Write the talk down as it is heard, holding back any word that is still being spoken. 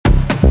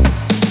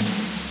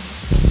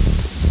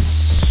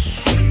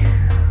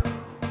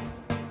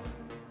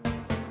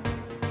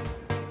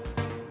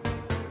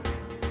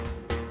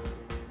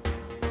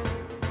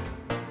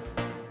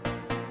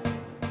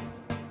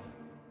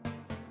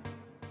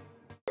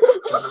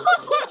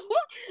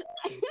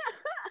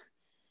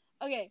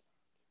Okay,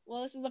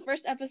 well, this is the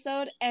first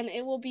episode, and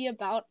it will be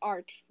about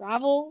our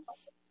travel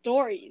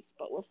stories.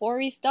 But before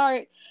we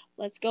start,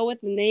 let's go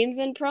with names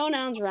and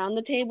pronouns around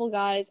the table,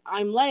 guys.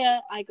 I'm Leia.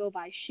 I go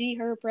by she,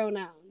 her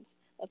pronouns.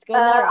 Let's go,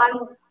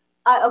 Laura.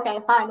 Okay,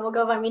 fine. We'll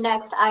go by me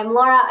next. I'm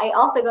Laura. I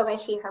also go by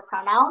she, her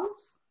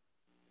pronouns.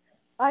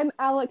 I'm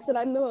Alex, and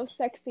I'm the most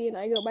sexy, and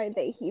I go by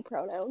they, he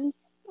pronouns.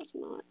 That's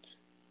not.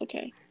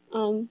 Okay.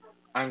 I'm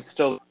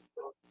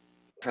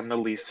the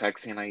least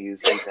sexy, and I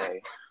use he,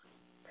 they.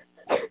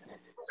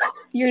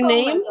 Your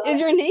name?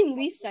 Is your name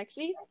least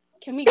sexy?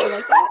 Can we go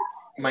like that?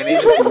 My name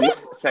is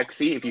least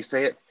sexy. If you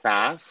say it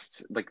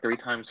fast, like 3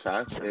 times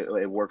fast,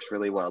 it works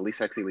really well. Least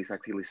sexy, least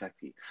sexy, least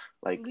sexy.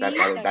 Like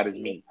that is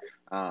me.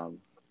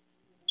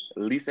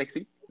 Least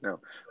sexy?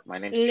 No, my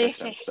name's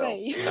Tristan. So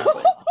sadly.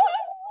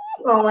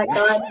 Oh my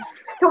god.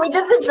 Can we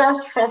just address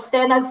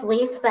Tristan as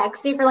least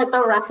sexy for like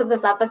the rest of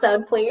this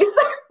episode, please?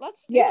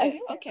 Let's do it.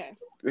 Okay.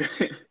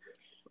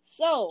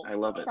 So, I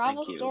love it.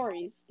 Travel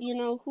stories. You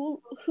know, who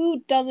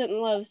doesn't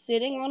love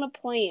sitting on a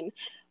plane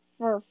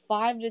for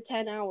 5 to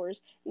 10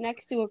 hours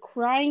next to a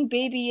crying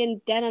baby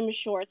in denim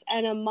shorts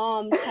and a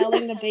mom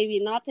telling the baby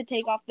not to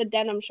take off the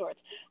denim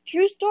shorts?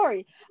 True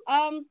story.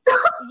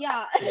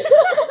 Yeah.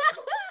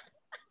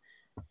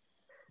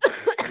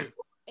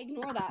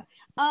 Ignore that.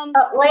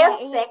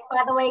 Leia's sick,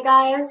 by the way,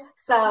 guys.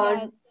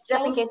 So,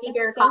 just in case you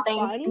hear coughing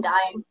and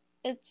dying.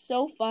 It's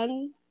so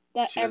fun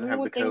that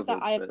everyone thinks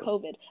that I have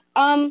COVID.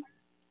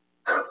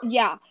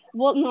 Yeah.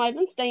 Well, no, I've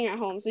been staying at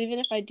home, so even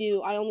if I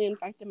do, I only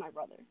infected my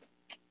brother.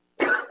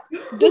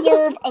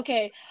 Deserve.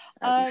 Okay.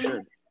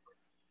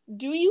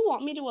 Do you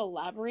want me to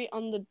elaborate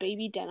on the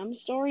baby denim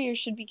story, or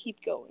should we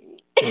keep going?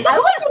 I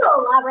want you to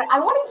elaborate. I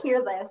want to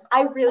hear this.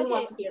 I really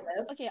want to hear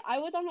this. Okay, I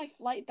was on my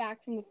flight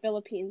back from the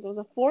Philippines. It was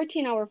a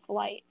 14-hour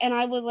flight, and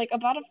I was like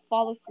about to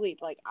fall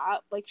asleep.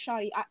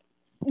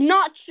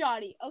 Not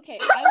shoddy. Okay,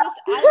 I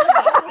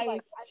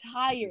was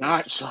tired.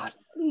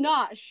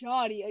 Not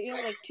shoddy. It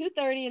was like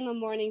 2:30 in the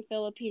morning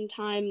Philippine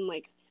time,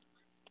 like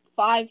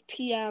 5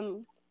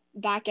 p.m.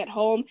 back at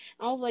home.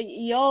 I was like,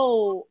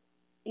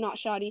 not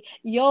shoddy.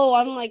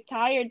 I'm like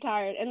tired.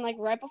 And like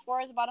right before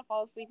I was about to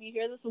fall asleep, you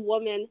hear this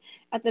woman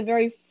at the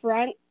very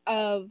front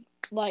of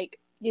like,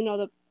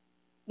 the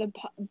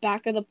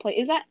back of the plane.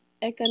 Is that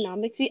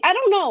economic seat? I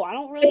don't know. I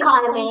don't really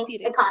economy.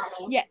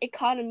 Yeah,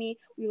 economy.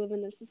 We live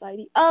in a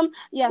society.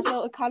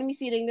 So economy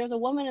seating. There's a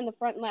woman in the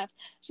front left.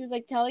 She was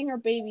like telling her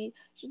baby.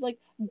 She was like,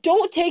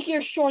 "Don't take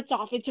your shorts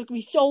off. It took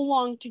me so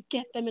long to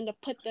get them and to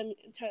put them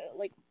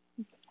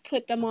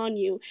on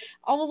you."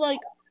 I was like,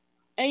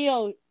 "Hey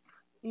yo,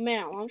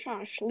 ma'am, I'm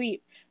trying to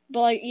sleep." But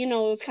like,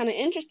 it's kind of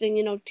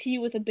interesting, tea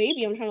with a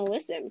baby. I'm trying to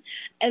listen.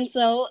 And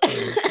so,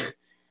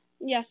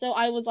 yeah. So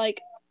I was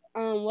like,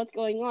 what's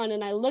going on?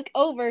 And I look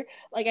over,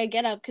 like I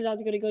get up because I was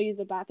going to go use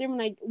the bathroom,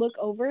 and I look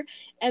over,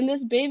 and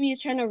this baby is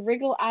trying to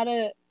wriggle out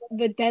of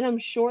the denim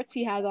shorts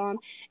he has on,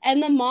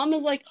 and the mom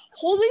is like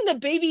holding the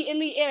baby in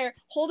the air,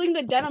 holding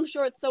the denim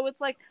shorts, so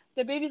it's like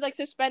the baby's like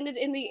suspended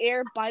in the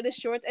air by the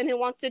shorts, and it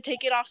wants to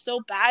take it off so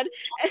bad,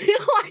 and it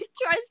like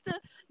tries to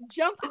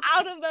jump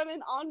out of them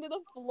and onto the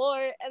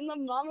floor, and the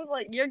mom is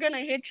like, "You're gonna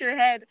hit your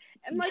head."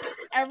 And like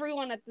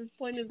everyone at this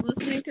point is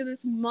listening to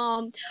this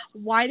mom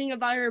whining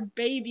about her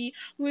baby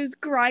who is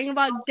crying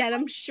about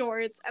denim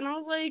shorts, and I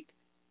was like,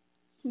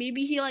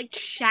 maybe he like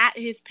shat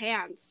his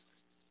pants.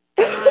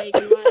 Like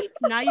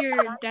now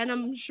your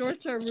denim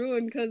shorts are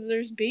ruined because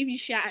there's baby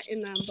shat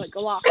in them. But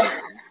go off,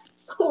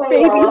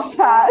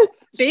 mom.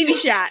 Baby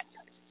shat.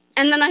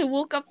 And then I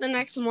woke up the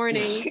next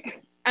morning.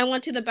 I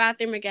went to the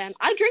bathroom again.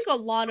 I drink a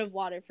lot of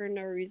water for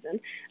no reason.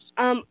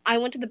 I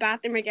went to the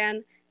bathroom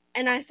again,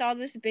 and I saw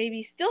this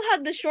baby still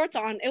had the shorts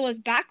on. It was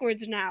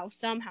backwards now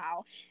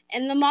somehow,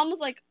 and the mom was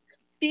like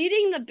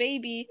feeding the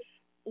baby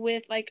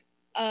with like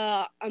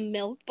a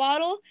milk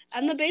bottle,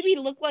 and the baby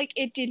looked like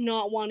it did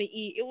not want to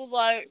eat. It was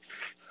like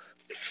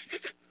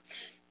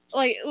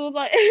wait,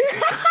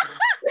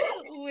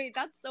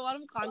 that's so out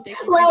of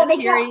context. Well, they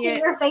can't see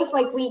your face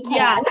like we can.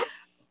 Yeah.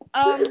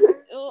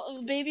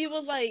 Baby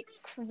was like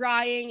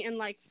crying and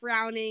like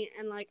frowning,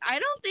 and like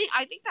I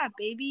think that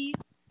baby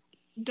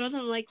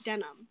doesn't like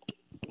denim.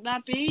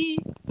 That baby,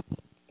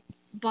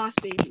 boss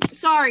baby.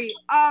 Sorry.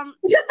 Yeah,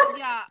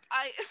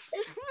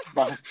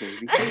 boss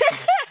baby.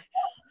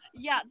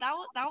 Yeah, that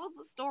was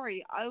the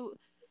story.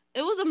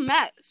 It was a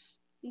mess.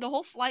 The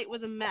whole flight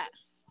was a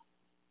mess.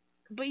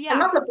 But yeah, I'm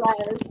not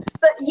surprised.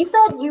 But you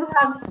said you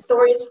have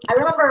stories. I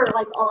remember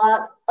like a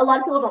lot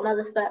of people don't know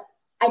this, but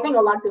I think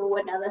a lot of people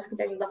would know this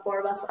considering the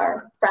 4 of us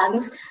are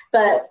friends.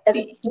 But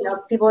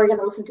people are going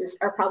to listen to this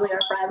are probably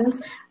our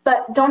friends.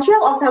 But don't you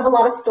also have a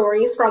lot of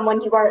stories from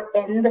when you were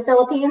in the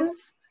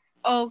Philippines?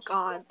 Oh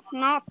God,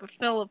 not the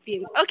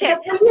Philippines. Okay,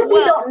 because for you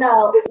who don't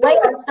know,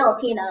 Leia's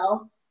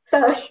Filipino,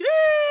 so.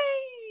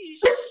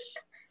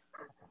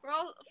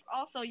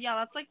 Also, yeah,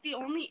 that's like the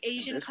only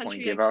Asian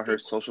country. Give out her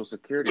social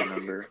security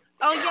number.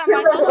 Oh yeah,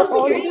 my social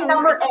security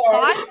number is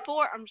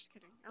 54. I'm just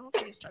kidding. I don't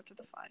think it starts with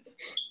a 5.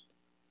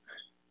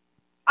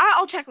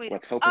 I'll check later.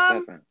 Let's hope it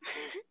doesn't.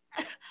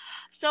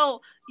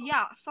 So,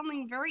 yeah,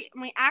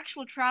 my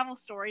actual travel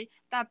story,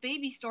 that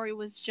baby story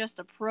was just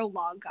a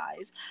prologue,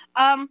 guys.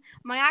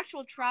 My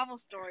actual travel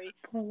story,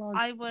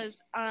 I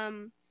was,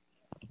 I'm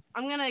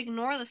gonna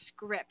ignore the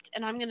script,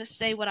 and I'm gonna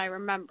say what I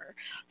remember.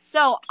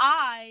 So,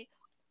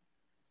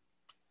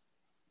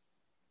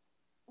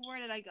 where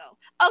did I go?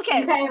 Okay,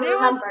 You can't even there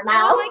remember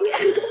now.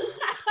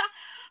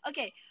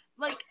 Okay,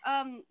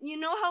 you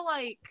know how,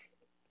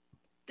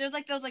 there's,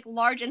 those,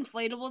 large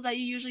inflatables that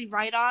you usually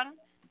ride on?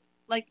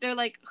 They're,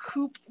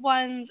 hoop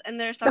ones, and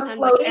they're The sometimes,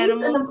 floaties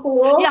animals. in the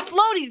pool. Yeah,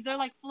 floaties. They're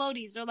like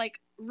floaties. They're like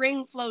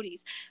ring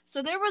floaties.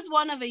 So there was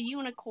one of a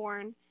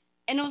unicorn,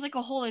 and it was like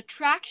a whole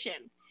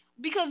attraction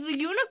because the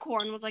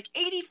unicorn was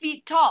 80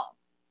 feet tall.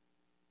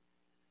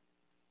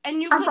 And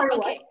you I'm could, sorry,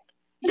 okay,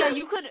 what? yeah,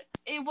 you could,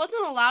 it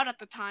wasn't allowed at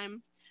the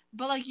time,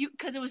 but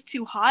because it was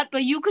too hot,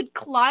 but you could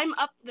climb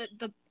up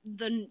the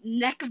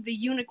neck of the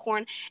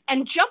unicorn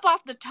and jump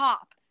off the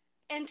top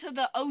into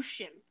the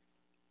ocean.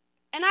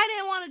 And I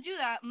didn't want to do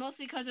that,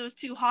 mostly because it was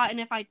too hot, and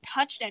if I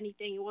touched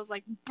anything, it was,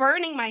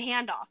 burning my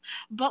hand off.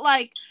 But,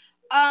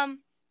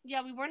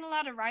 yeah, we weren't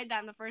allowed to ride that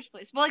in the first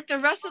place. But, the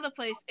rest of the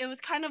place, it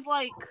was kind of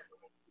like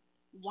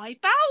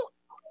Wipeout?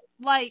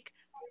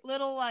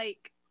 Little, American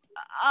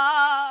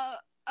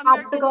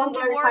Obstacles Ninja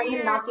that are trying to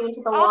Warrior. knock you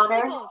into the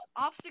water.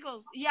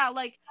 Obstacles. Yeah,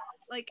 I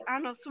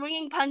don't know,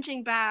 swinging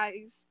punching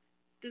bags.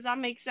 Does that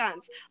make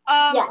sense?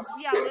 Yes.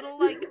 Yeah, little,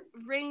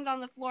 rings on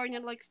the floor, and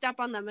you'd, step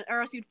on them,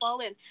 or else you'd fall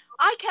in.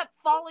 I kept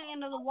falling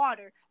into the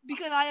water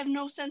because I have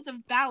no sense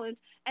of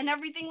balance, and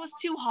everything was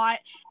too hot,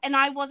 and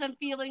I wasn't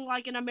feeling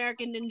like an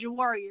American Ninja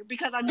Warrior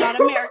because I'm not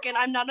American,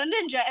 I'm not a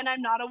ninja, and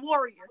I'm not a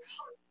warrior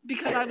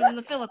because I was in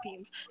the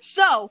Philippines.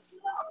 So,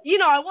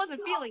 I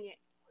wasn't feeling it.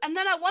 And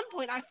then at one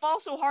point, I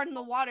fall so hard in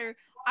the water,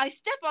 I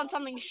step on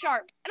something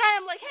sharp, and I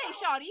am like, hey,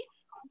 Shoddy.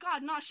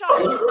 God, not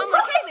Shoddy. I'm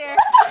like, hey there.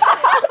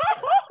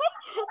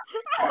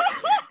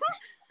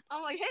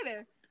 I'm like, hey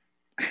there.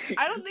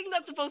 I don't think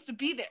that's supposed to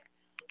be there.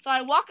 So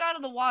I walk out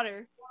of the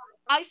water.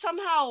 I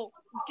somehow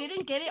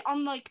didn't get it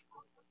on, the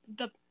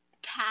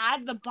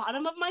pad, the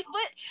bottom of my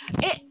foot.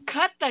 It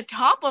cut the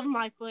top of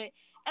my foot.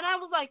 And I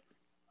was like,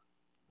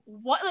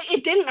 what?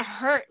 It didn't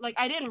hurt.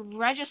 I didn't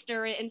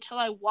register it until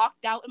I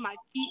walked out and my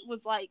feet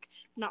was,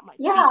 not my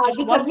feet, just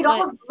because you don't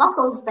have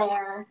muscles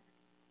there.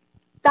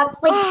 That's,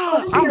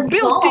 closer to your I'm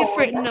built bone.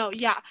 different. No,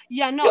 yeah,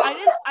 no,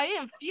 I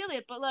didn't feel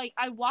it, but,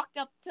 I walked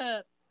up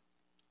to,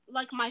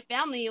 my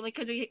family,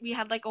 because we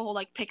had, a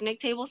whole, picnic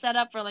table set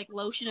up for,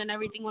 lotion and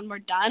everything when we're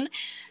done.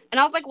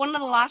 And I was, one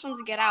of the last ones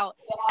to get out.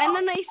 And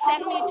then they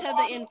sent me to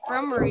the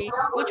infirmary,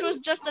 which was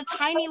just a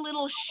tiny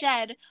little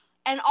shed.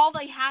 And all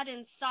they had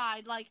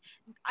inside,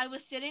 I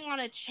was sitting on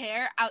a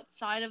chair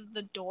outside of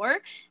the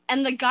door.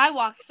 And the guy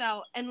walks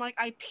out. And,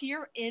 I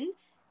peer in.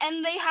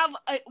 And they have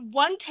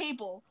one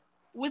table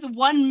with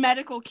one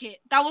medical kit.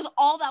 That was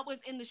all that was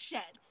in the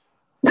shed.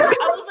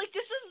 I was like,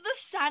 this is the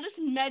saddest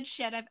med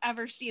shed I've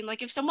ever seen.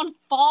 If someone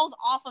falls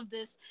off of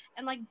this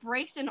and,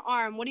 breaks an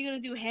arm, what are you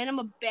going to do? Hand him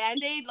a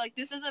Band-Aid?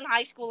 This isn't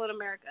high school in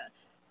America.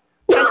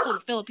 High school in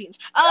the Philippines.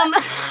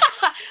 But,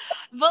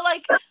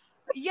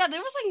 yeah,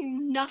 there was,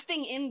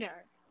 nothing in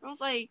there. I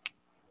was like,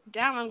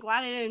 damn, I'm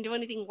glad I didn't do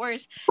anything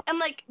worse.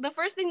 And, the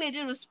first thing they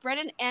did was spread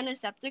an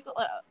antiseptic,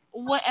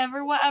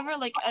 whatever,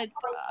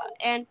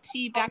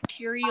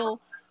 antibacterial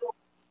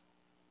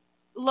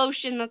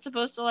lotion that's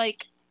supposed to,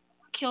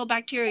 kill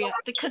bacteria,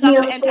 because that's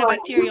what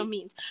antibacterial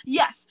means.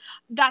 Yes,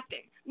 that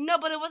thing. No,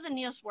 but it wasn't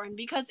Neosporin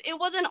because it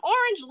was an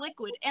orange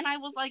liquid, and I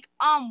was like,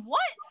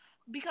 what?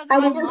 Because my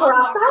mom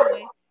walked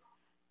away.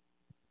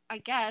 I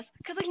guess,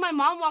 because my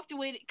mom walked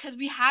away because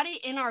we had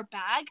it in our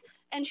bag,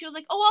 and she was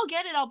like, "Oh, I'll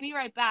get it. I'll be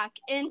right back,"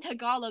 in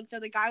Tagalog, so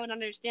the guy would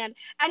understand.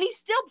 And he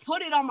still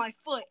put it on my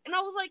foot, and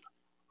I was like,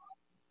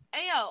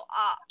 "Hey, yo,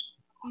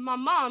 my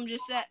mom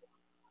just said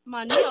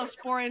my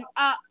Neosporin,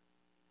 and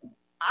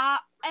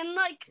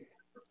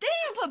they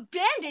didn't put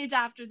Band-Aids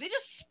after. They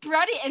just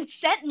spread it and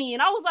sent me.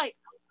 And I was like,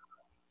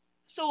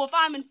 so if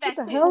I'm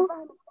infected,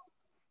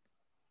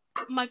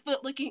 my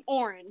foot looking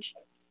orange.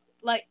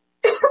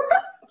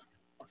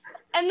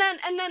 And then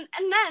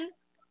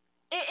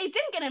it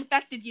didn't get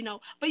infected,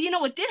 But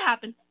what did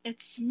happen?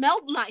 It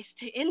smelled nice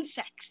to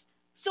insects.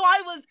 So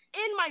I was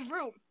in my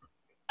room.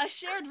 A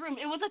shared room.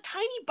 It was a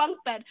tiny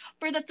bunk bed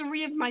for the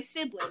three of my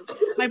siblings.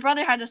 My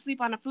brother had to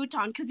sleep on a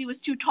futon because he was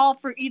too tall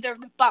for either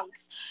of the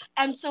bunks.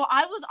 And so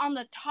I was on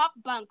the top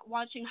bunk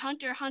watching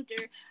Hunter x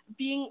Hunter,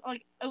 being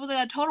it was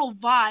a total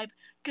vibe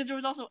because there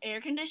was also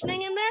air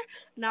conditioning in there.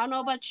 And I don't know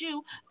about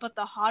you, but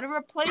the hotter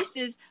a place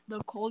is,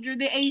 the colder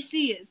the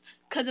AC is.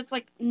 Because it's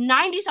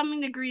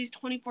 90-something degrees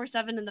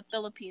 24/7 in the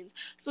Philippines.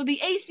 So the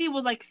AC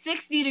was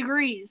 60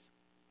 degrees.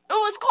 It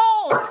was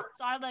cold.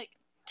 So I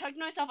tucked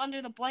myself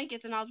under the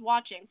blankets and I was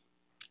watching.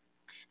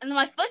 And then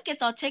my foot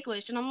gets all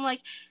ticklish and I'm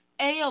like,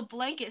 hey, yo,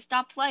 blanket,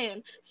 stop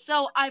playing.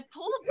 So I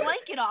pull the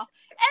blanket off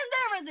and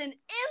there was an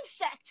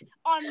insect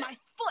on my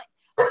foot.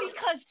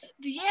 because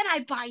the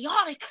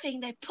antibiotic thing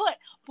they put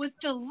was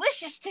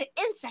delicious to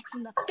insects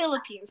in the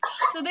Philippines.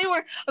 So they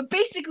were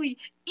basically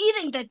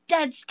eating the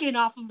dead skin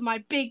off of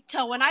my big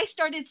toe, and I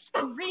started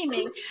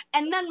screaming.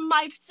 And then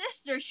my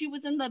sister, she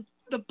was in the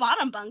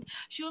bottom bunk.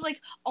 She was like,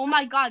 "Oh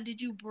my God,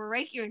 did you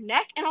break your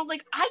neck?" And I was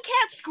like, "I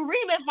can't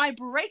scream if I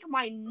break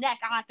my neck,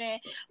 Ate."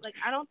 Like,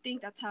 I don't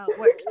think that's how it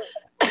works.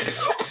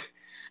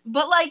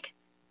 But like,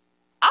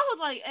 I was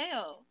like,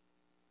 "Ayo."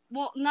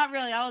 Well, not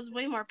really. I was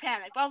way more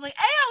panicked. But I was like,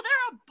 "Ayo,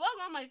 there's a bug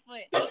on my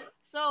foot."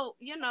 So,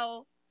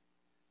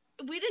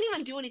 we didn't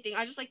even do anything.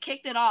 I just like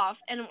kicked it off,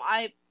 and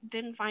I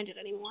didn't find it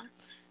anymore.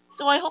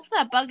 So I hope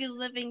that bug is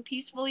living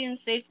peacefully and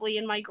safely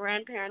in my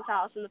grandparents'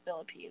 house in the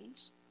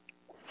Philippines.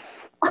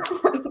 Oh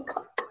my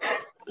God.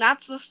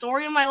 That's the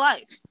story of my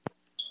life.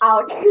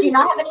 Ouch. Do you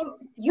not have any?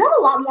 You have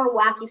a lot more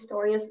wacky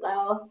stories,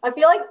 though. I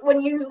feel like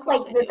when you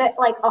visit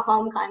like a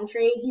home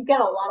country, you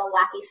get a lot of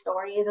wacky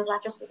stories. Is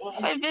that just me?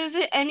 If I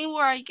visit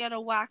anywhere, I get a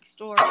whack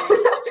story.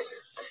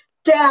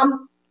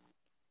 Damn.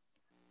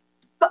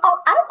 But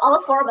out of all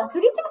the 4 of us, who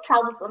do you think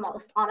travels the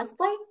most?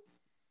 Honestly,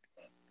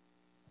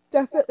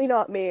 Definitely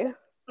not me.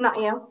 not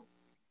you.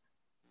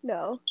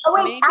 No. Oh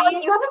wait, Maybe.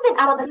 Alex, you haven't been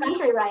out of the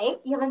country, right?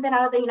 You haven't been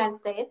out of the United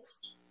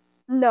States.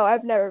 No,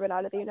 I've never been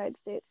out of the United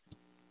States.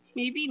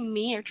 Maybe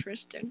me or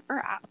Tristan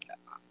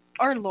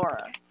or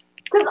Laura.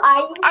 Because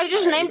I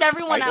just named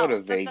everyone I go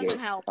else. to That Vegas doesn't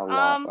help. a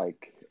lot.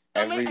 Like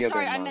every other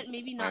sorry, I month, meant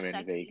maybe not I'm in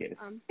sexy.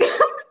 Vegas.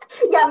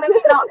 yeah,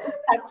 maybe not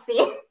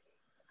sexy.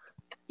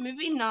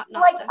 Maybe not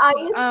Like, sexy. I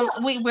used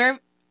to- Wait, where?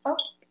 Oh,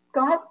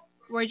 go ahead.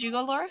 Where'd you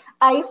go, Laura?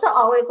 I used to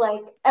always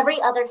like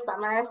every other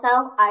summer or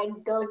so,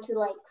 I'd go to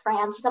like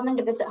France or something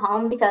to visit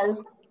home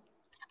because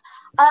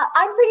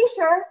I'm pretty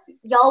sure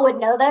y'all would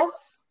know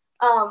this.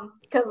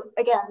 Because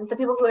again, the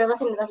people who are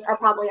listening to this are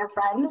probably our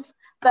friends.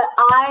 But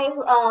I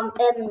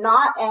am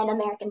not an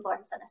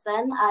American-born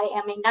citizen. I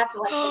am a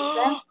naturalized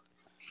citizen.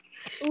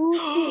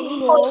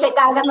 Ooh, Holy shit,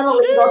 guys! I'm gonna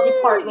legal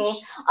deport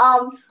me.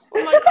 Oh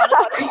my God,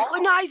 a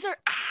colonizer!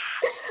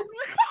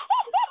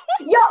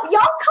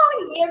 Y'all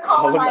calling me a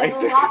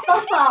colonizer? What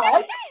the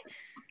fuck?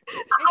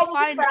 It's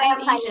fine. I'm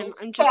Asian.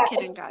 I'm just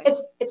kidding,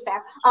 guys. It's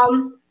fair.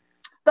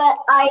 But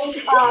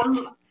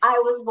I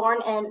was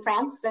born in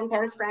France, in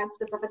Paris, France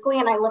specifically,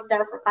 and I lived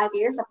there for 5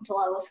 years up until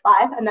I was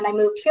 5, and then I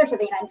moved here to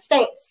the United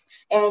States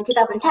in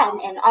 2010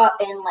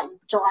 in like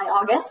July,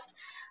 August.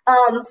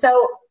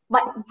 So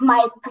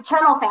my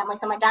paternal family,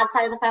 so my dad's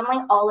side of the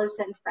family, all lives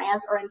in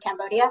France or in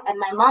Cambodia, and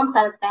my mom's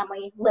side of the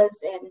family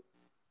lives in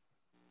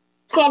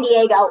San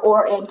Diego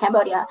or in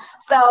Cambodia.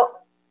 So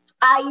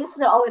I used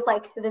to always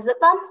like visit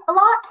them a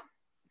lot.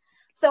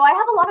 So I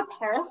have a lot of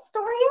Paris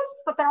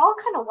stories, but they're all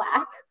kind of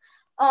whack.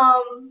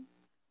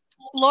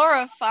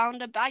 Laura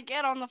found a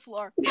baguette on the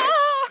floor.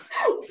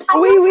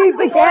 Oui,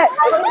 baguette.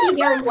 I would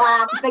be very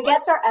whack.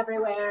 Baguettes are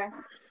everywhere.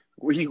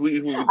 Oui. Oui,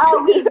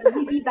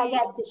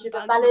 baguette. Je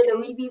peux parler le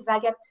oui,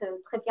 baguette.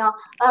 Très bien.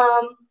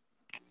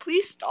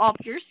 Please stop.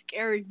 You're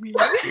scaring me.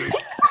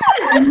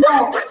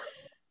 No.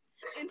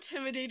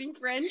 Intimidating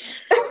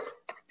French.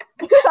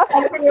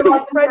 I pretty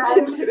much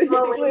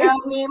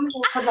memes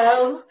for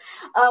those.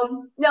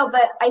 No,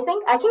 but I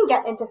think I can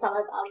get into some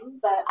of them.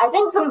 But I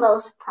think the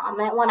most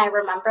prominent one I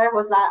remember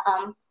was that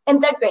in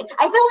 3rd grade.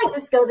 I feel like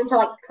this goes into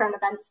like current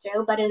events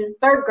too. But in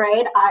 3rd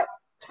grade,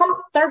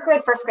 3rd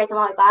grade, 1st grade, something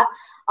like that.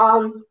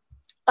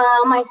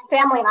 My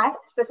family and I,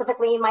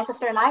 specifically my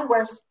sister and I,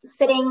 were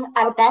sitting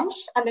at a bench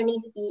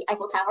underneath the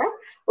Eiffel Tower,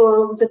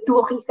 or the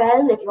Tour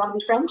Eiffel, if you want to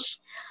be French.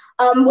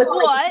 With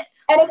what?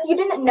 And if you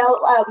didn't know,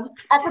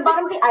 at the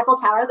bottom of the Eiffel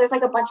Tower, there's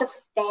like a bunch of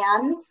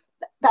stands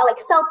that like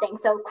sell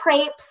things. So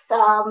crepes,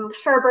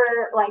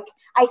 sherbet, like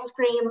ice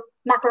cream,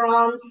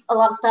 macarons, a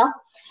lot of stuff.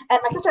 And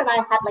my sister and I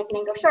had like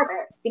mango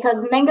sherbet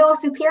because mango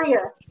is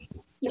superior.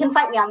 You can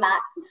fight me on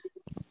that.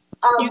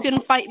 You can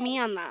fight me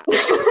on that.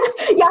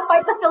 Yeah,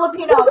 fight the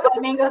Filipino.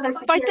 Mangoes are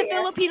superior. Fight the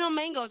Filipino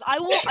mangoes. I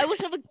will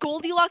shove a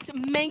Goldilocks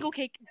mango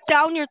cake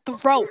down your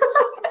throat.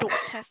 Don't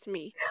test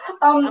me.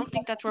 I don't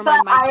think that's where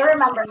my mind is. But I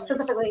remember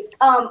specifically,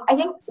 I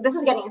think this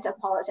is getting into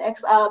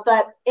politics,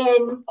 but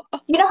you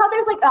know how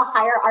there's like a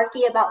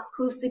hierarchy about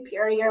who's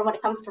superior when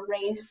it comes to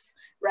race,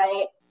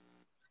 right?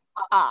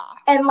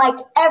 And like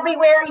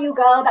everywhere you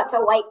go, that's a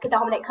white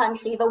dominant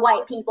country. The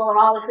white people are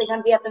obviously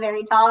going to be at the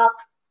very top,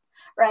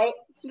 right?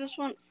 This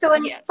one. So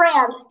in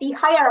France, the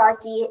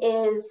hierarchy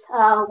is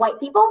white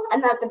people,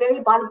 and then at the very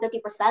bottom 50%,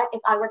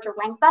 if I were to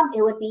rank them,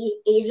 it would be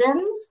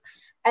Asians,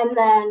 and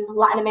then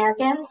Latin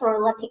Americans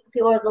or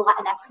people of the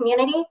Latinx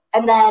community,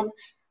 and then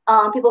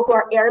people who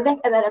are Arabic,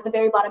 and then at the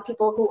very bottom,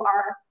 people who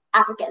are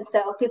African,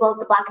 so people of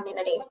the Black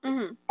community.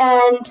 Mm-hmm.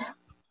 And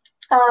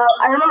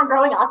I remember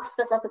growing up,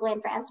 specifically in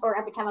France, or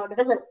every time I would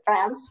visit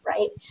France,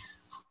 right,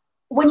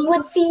 when you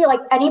would see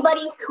like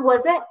anybody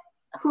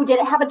who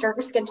didn't have a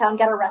darker skin tone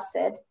get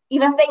arrested.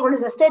 Even if they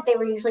resisted, they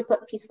were usually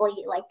put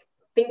peacefully, like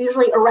they were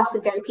usually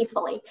arrested very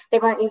peacefully. They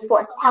weren't used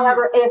force.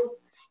 However, if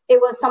it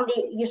was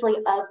somebody usually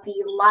of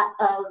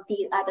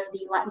either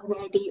the Latin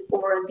community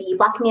or the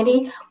Black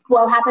community,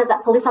 what would happen is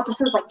that police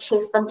officers like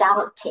chase them down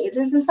with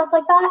tasers and stuff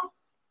like that.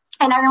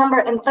 And I remember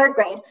in third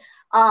grade,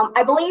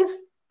 I believe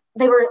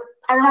they were.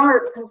 I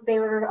remember because they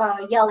were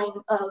yelling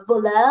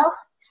 "voleur,"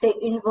 c'est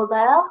une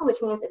voleur,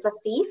 which means it's a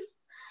thief.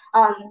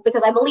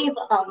 Because I believe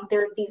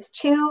there are these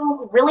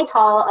two really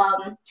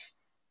tall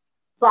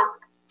black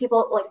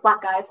people, like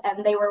black guys,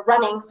 and they were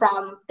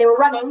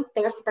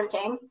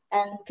sprinting,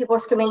 and people were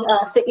screaming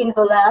 "c'est une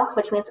voleur,"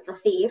 which means it's a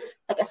thief,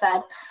 like I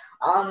said.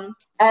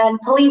 And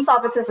police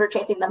officers were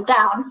chasing them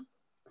down,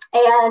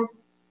 and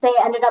they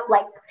ended up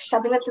like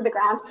shoving them to the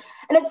ground.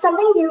 And it's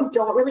something you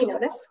don't really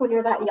notice when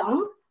you're that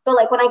young. But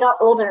like when I got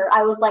older,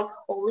 I was like,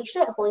 holy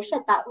shit, that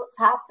was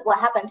what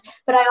happened.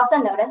 But I also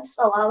noticed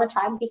a lot of the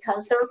time,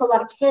 because there was a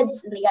lot of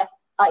kids in the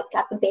like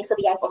at the base of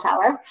the Eiffel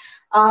Tower.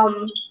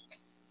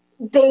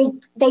 They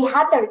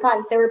had their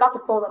guns. They were about to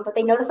pull them, but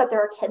they noticed that there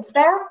were kids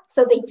there,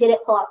 so they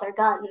didn't pull out their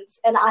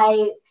guns. And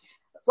I,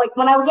 like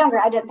when I was younger,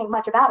 I didn't think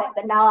much about it.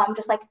 But now I'm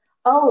just like,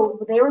 oh,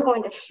 they were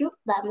going to shoot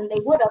them, and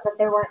they would have if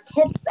there weren't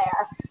kids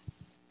there.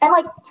 And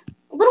like,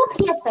 little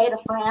PSA to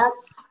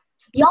France.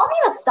 Y'all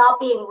need to stop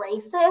being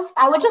racist.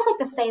 I would just like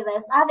to say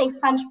this as a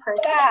French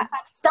person. Yeah.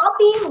 Stop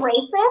being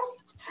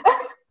racist.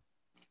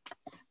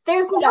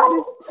 There's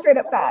straight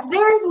up bad.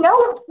 There's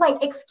no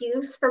like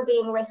excuse for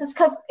being racist,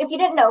 because if you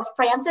didn't know,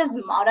 France's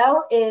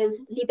motto is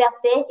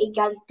liberté,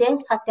 égalité,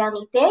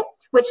 fraternité,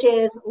 which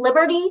is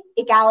liberty,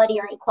 equality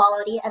or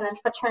equality, and then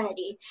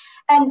fraternity.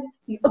 And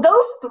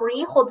those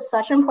three hold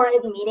such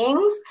important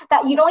meanings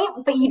that you don't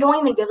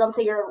even give them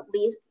to your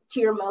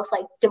most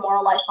like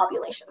demoralized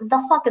population.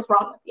 The fuck is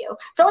wrong with you?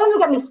 Don't even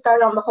get me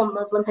started on the whole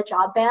Muslim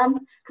hijab ban,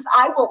 because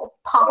I will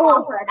pop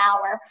off for an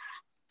hour.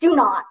 Do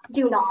not.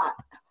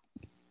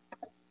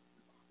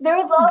 There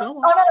was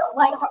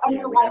We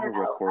have a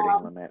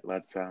recording limit.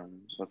 Let's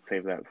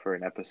save that for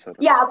an episode.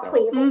 Yeah,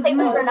 please. Let's save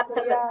this for an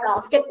episode of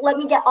itself. Let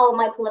me get all of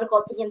my political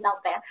opinions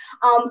out there.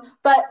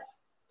 But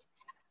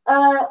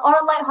on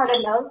a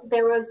lighthearted note,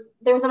 there was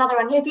another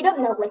one. If you don't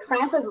know, like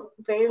France is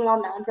very well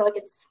known for like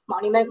its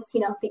monuments. You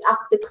know, the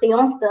Arc de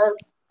Triomphe, the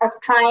Arc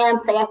of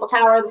Triumph, the Eiffel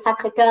Tower, the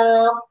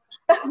Sacré-Cœur,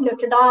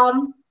 Notre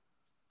Dame.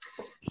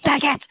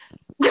 Baguette.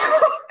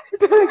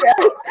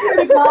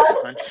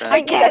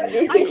 I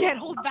can't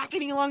hold back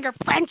any longer.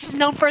 French is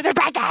known for their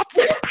baguettes.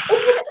 So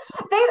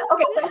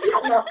if you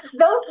don't know,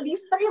 these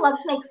three love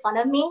to make fun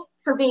of me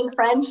for being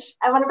French.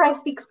 And whenever I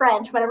speak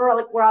French, whenever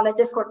we're on a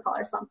Discord call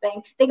or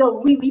something, they go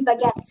 "oui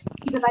baguette"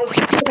 because I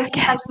speak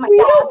French to my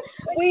dad.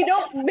 We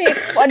don't make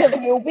fun of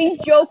you. We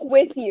joke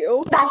with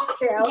you. That's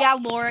true. Yeah,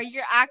 Laura,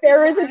 you're acting.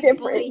 There is a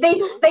difference.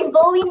 They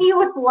bully me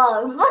with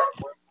love.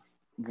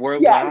 We're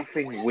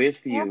laughing with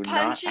you, We're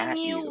not punching at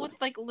you with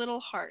like little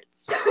hearts.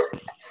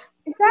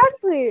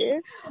 Exactly.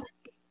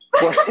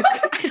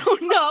 I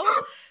don't know.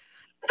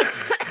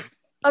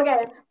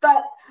 Okay,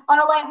 but on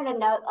a lighthearted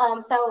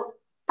note, so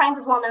France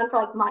is well known for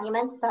like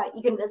monuments that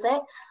you can visit.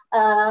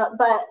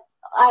 But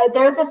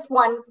there's this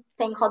one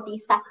thing called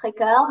the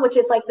Sacré-Cœur, which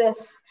is like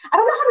this. I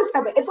don't know how to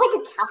describe it. It's like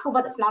a castle,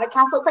 but it's not a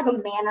castle. It's like a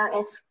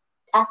manor-esque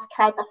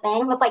type of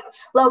thing, with like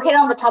located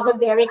on the top of a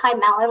very high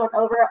mountain with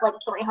over like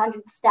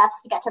 300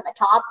 steps to get to the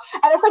top.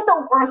 And it's like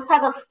the worst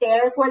type of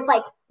stairs where it's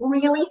like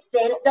really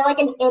thin. They're like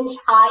an inch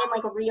high and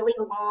like really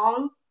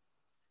long.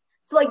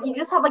 So like you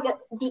just have like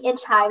the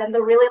inch high and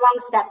the really long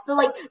steps. So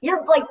like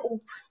you're like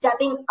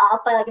stepping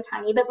up by like a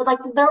tiny bit, but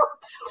those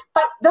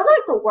are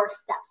like the worst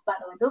steps, by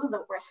the way. Those are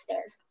the worst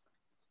stairs.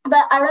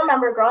 But I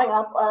remember growing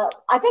up,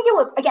 I think it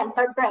was again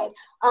third grade.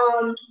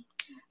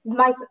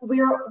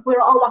 We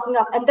were all walking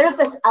up, and there's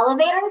this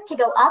elevator to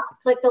go up.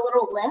 It's like the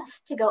little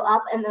lift to go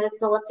up, and then it's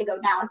the lift to go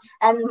down.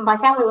 And my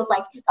family was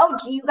like, "Oh,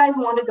 do you guys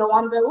want to go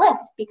on the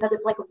lift because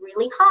it's like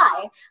really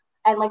high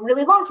and like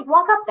really long to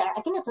walk up there?"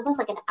 I think it took us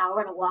like an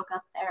hour to walk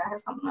up there or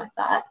something like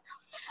that.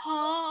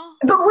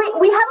 But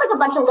we had like a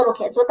bunch of little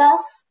kids with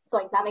us, so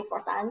like that makes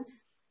more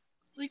sense.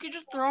 You could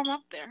just throw them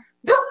up there.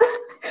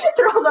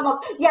 Throw them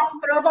up. Yes,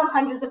 throw them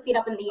hundreds of feet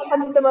up in the air.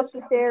 Put them up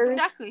the stairs.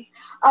 Exactly.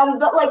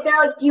 But like they're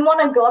like, "Do you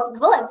want to go up the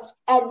lift?"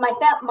 And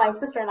my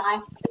sister and I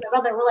and my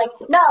brother were like,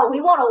 "No,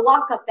 we want to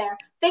walk up there."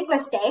 Big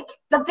mistake.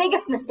 The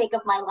biggest mistake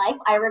of my life.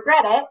 I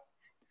regret it.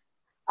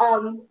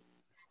 And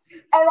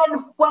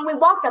then when we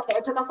walked up there,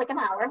 it took us like an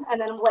hour, and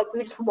then like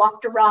we just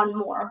walked around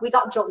more. We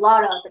got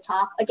gelato at the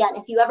top. Again,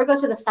 if you ever go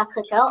to the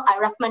Sacré-Cœur, I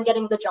recommend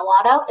getting the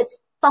gelato. It's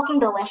fucking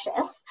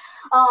delicious.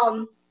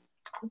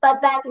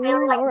 But then they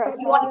were like, "Do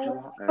you want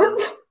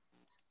to?"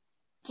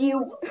 Do you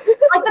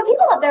like the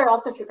people up there are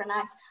also super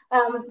nice?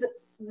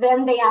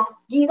 Then they asked,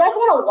 "Do you guys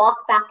want to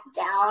walk back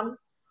down?"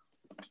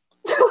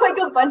 So like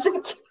a bunch of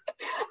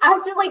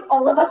after like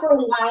all of us were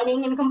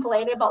whining and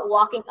complaining about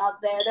walking up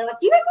there, they're like,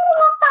 "Do you guys want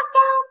to walk back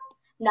down?"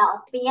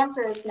 No. The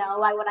answer is no.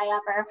 Why would I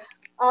ever?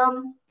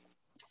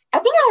 I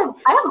think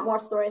I have more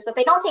stories, but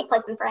they don't take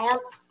place in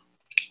France.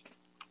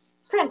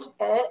 It's pretty much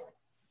it.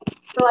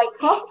 So like,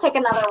 let's take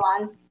another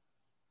one.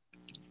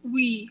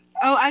 Oui.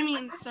 Oh, I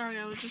mean, sorry,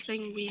 I was just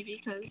saying oui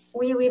because...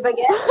 Oui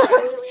baguette.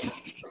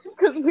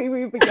 Because oui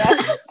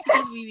baguette.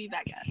 Because oui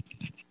baguette.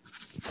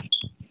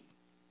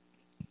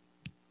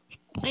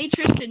 Hey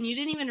Tristan, you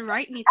didn't even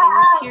write anything.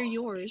 Let's hear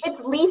yours. It's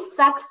least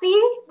sexy.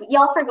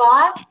 Y'all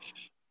forgot?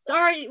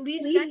 Sorry,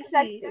 least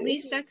sexy.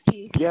 Least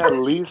sexy. Yeah,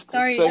 least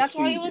Sorry, sexy. that's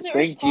why he wasn't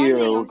Thank responding. you,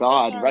 I'm so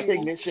God. sorry.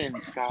 Recognition,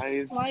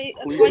 guys.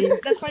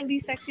 That's why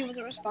least sexy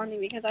wasn't responding,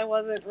 because I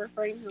wasn't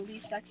referring to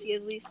least sexy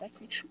as least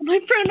sexy. My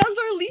pronouns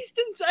are least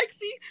and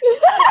sexy.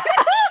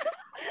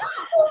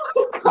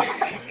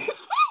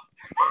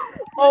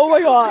 Oh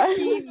my god.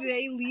 He,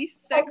 they,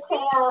 least I sexy.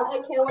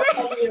 can't with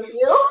any of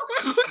you.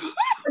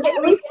 Okay,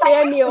 least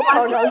And sexy.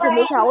 neopronouns in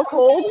this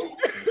household.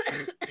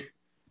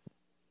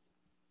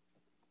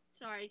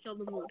 Sorry, I killed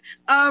the mood.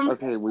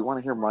 Okay, we want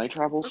to hear my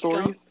travel Let's go.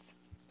 stories?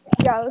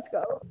 Yeah, let's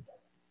go.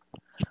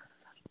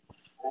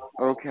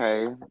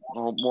 Okay,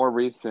 well, more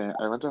recent.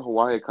 I went to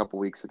Hawaii a couple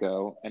weeks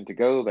ago, and to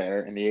go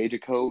there in the age of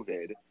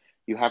COVID,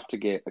 you have to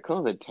get a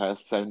COVID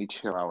test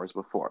 72 hours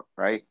before,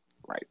 right?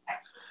 Right.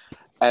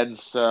 And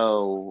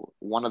so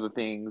one of the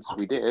things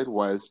we did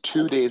was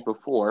 2 days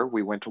before,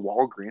 we went to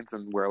Walgreens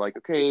and we're like,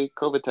 okay,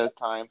 COVID test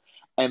time.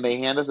 And they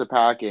hand us a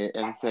packet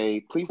and say,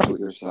 please do it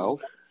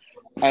yourself.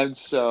 And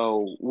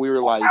so we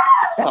were like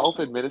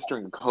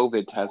self-administering a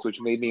COVID test,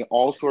 which made me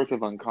all sorts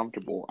of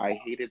uncomfortable. I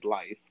hated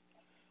life.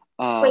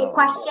 Wait,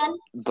 question?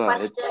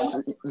 But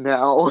Question?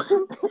 no.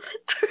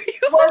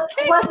 Was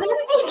it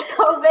the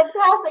COVID test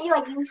that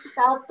you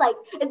felt like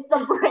it's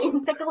the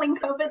brain tickling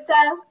COVID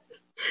test?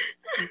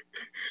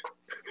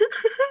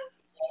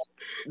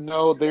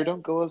 No, they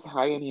don't go as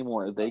high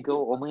anymore. They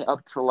go only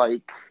up to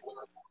like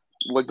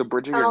the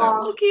bridge of your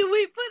nose. Okay,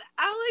 wait, but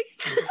Alex,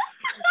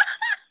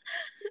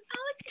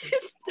 Alex,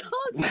 this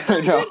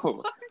dog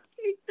No.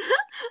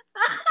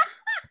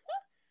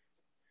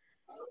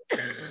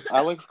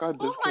 Alex got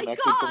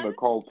disconnected from the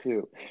call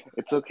too.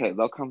 It's okay,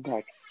 they'll come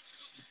back.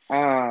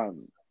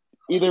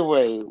 Either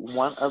way,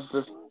 one of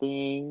the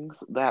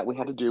things that we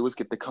had to do was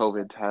get the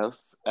COVID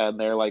tests, and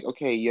they're like,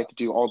 okay, you have to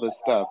do all this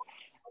stuff.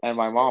 And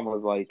my mom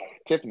was like,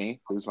 Tiffany,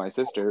 who's my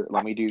sister,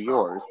 let me do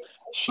yours.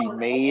 She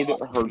made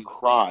her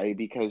cry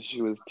because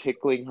she was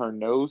tickling her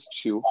nose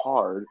too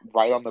hard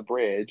right on the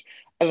bridge.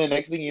 And the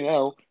next thing you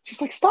know,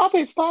 she's like, stop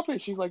it, stop it.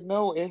 She's like,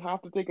 no, I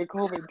have to take a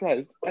COVID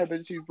test. And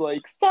then she's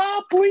like,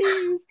 stop,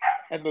 please.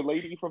 And the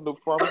lady from the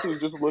pharmacy was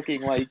just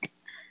looking like,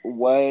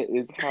 what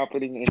is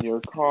happening in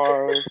your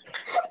car?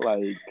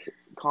 Like,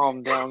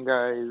 calm down,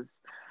 guys.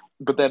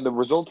 But then the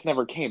results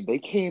never came. They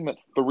came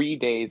 3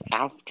 days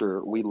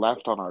after we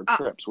left on our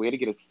trip. So we had to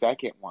get a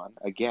second one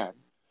again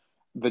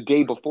the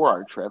day before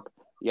our trip.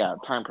 Yeah,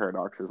 time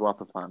paradoxes, lots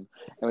of fun.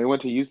 And we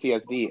went to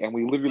UCSD, and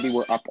we literally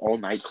were up all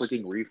night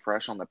clicking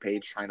refresh on the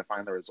page trying to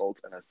find the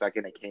results. And the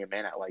second it came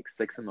in at like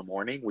 6 in the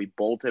morning, we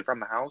bolted from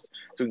the house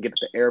so we can get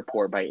to the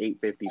airport by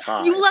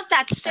 8:55. You left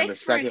at 6 and the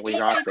second for we an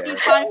got there,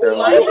 8:55 they're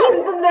flight. like,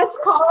 In this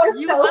call are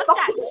You so left at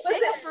fucking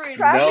 6 for an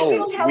No.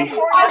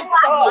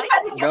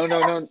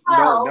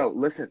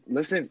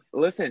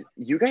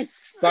 You guys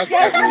suck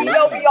Yes, at we know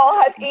listening. we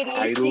all have I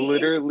ADHD.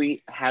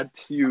 literally had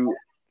to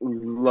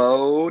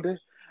load.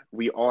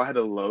 We all had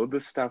to load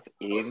the stuff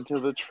into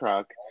the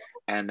truck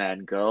and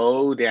then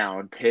go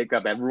down, pick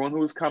up everyone who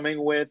was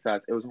coming with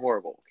us. It was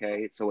horrible,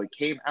 okay? So it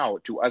came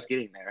out to us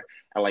getting there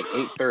at like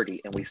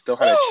 8:30, and we still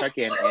had to check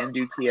in and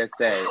do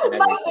TSA and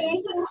My everything.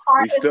 Asian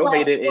heart We still is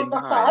made it what in the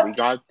time. fuck? We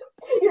got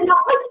You're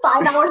not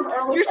like 5 hours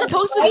early. You're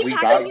supposed to right? be we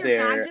packing got your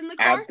there bags in the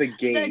car at the the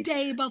gate.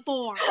 day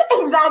before.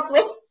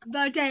 Exactly.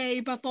 The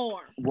day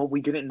before. Well,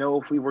 we didn't know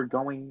if we were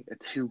going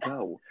to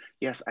go.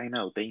 Yes, I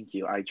know. Thank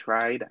you. I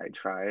tried.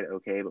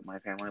 Okay, but my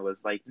family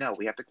was like, no,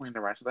 we have to clean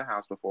the rest of the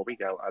house before we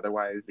go.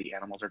 Otherwise, the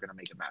animals are going to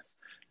make a mess.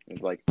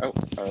 It's like, oh,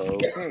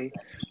 okay.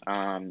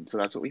 So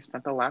that's what we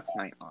spent the last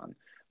night on.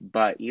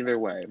 But either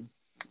way,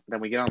 then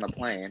we get on the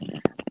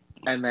plane,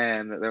 and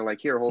then they're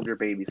like, here, hold your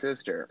baby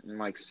sister. I'm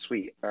like,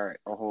 sweet. All right,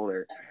 I'll hold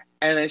her.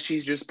 And then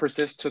she just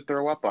persists to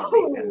throw up on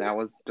me, and that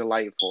was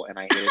delightful, and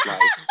I hated life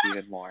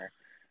even more.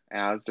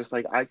 And I was just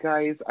like,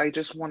 guys, I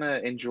just want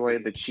to enjoy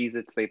the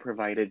Cheez-Its they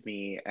provided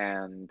me,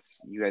 and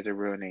you guys are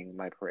ruining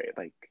my parade.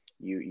 Like,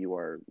 you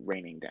are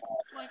raining down.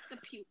 Like the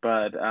puke.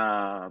 But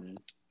on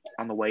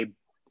the way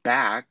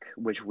back,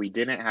 which we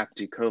didn't have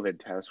to do COVID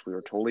tests, we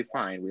were totally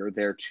fine. We were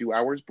there 2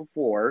 hours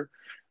before,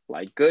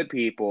 like good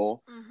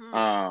people. Mm-hmm.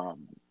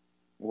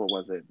 What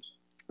was it?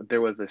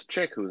 There was this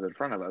chick who was in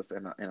front of us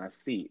in a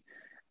seat.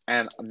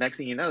 And next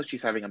thing you know,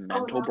 she's having a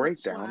mental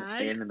breakdown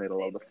swag. in the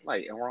middle of the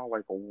flight. And we're all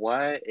like,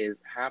 what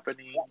is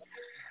happening?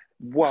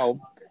 Well,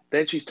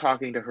 then she's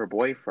talking to her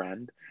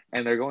boyfriend,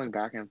 and they're going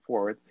back and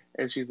forth.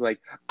 And she's like,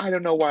 I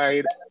don't know why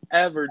I'd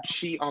ever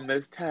cheat on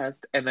this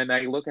test. And then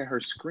I look at her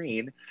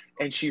screen,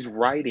 and she's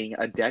writing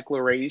a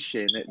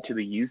declaration to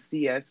the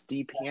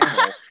UCSD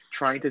panel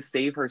trying to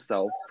save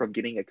herself from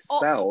getting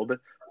expelled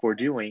for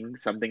doing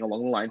something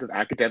along the lines of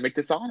academic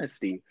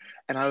dishonesty.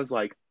 And I was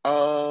like,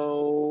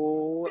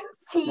 oh,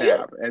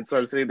 snap. And so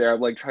I'm sitting there,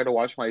 I'm like trying to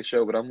watch my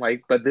show, but I'm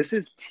like, but this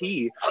is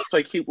tea. So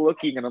I keep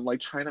looking, and I'm like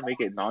trying to make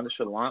it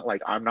nonchalant,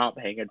 like I'm not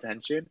paying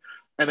attention.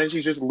 And then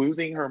she's just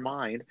losing her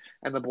mind.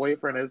 And the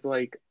boyfriend is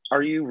like,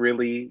 are you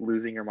really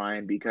losing your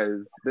mind?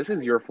 Because this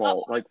is your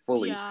fault, like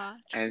fully. Yeah,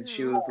 And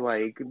she true. was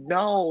like,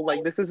 no,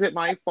 like this isn't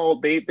my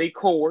fault. They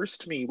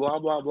coerced me, blah,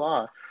 blah,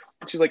 blah.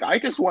 And she's like, I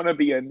just want to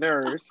be a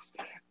nurse.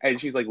 And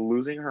she's like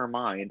losing her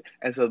mind.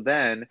 And so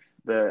then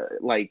the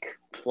like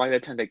flight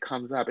attendant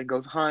comes up and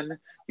goes, hun,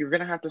 you're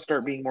gonna have to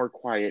start being more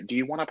quiet. Do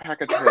you want to pack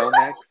a trail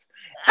mix?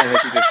 And then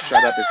she just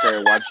shut up and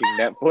started watching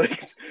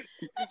Netflix.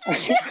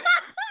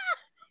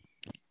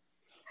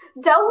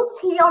 Double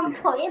T on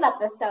plane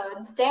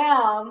episodes.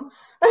 Damn.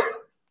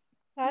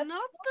 Not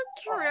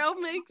the trail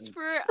mix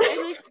for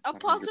a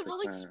possible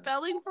 100%.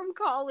 expelling from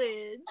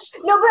college.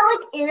 No, but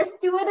like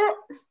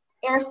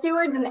air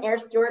stewards and air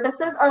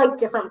stewardesses are like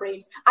different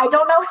breeds. I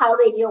don't know how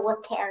they deal with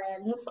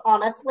Karens,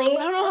 honestly.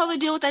 I don't know how they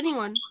deal with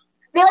anyone.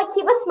 They like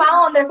keep a smile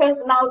on their face,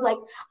 and I was like,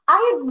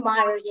 I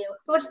admire you.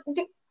 Which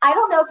I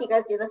don't know if you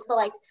guys do this, but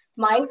like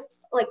my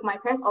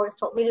parents always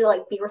told me to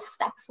like be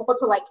respectful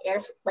to like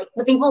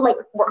the people like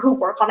who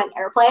work on an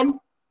airplane.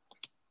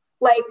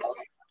 Like,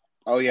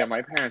 oh yeah,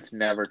 my parents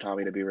never taught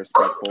me to be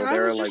respectful. I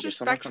They're was like, just if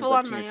someone comes respectful up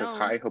on to you and my says, own.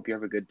 hi, hope you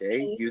have a good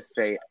day, you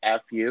say,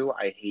 F you,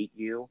 I hate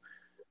you,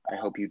 I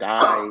hope you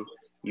die,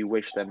 you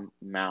wish them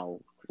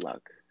mal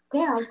luck.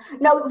 damn.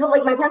 No, but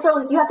like my parents are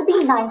like, you have to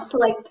be nice to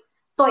like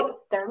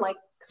they're like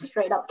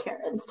straight up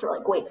Karens to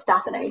like wait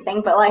staff and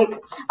everything. But like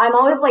I'm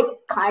always like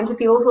kind to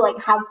people who like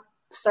have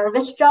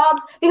service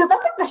jobs because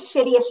that's like the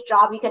shittiest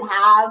job you can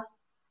have.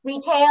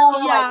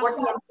 Retail, like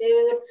working in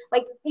food,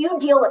 like you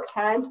deal with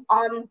Karens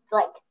on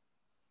like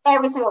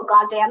every single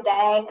goddamn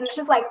day, and it's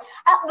just like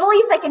the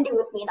least I can do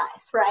is be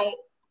nice, right?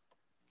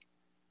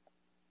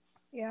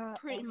 Yeah.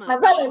 Pretty much. My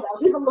brother though,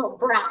 he's a little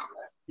brat.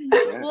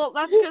 Yes. Well,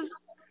 that's because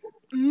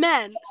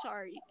men.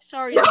 Sorry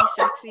to be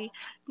sexy.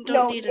 Don't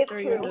No, need to it's throw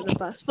you true. under the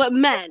bus. But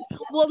men.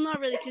 Well, not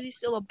really, because he's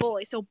still a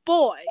boy. So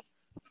boys.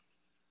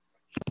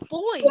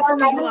 Yeah,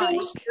 imagine like,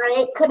 being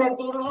straight couldn't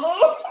be me.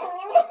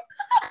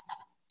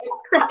 it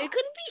couldn't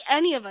be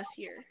any of us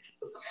here.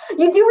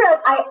 You do realize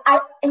I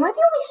am I the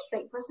only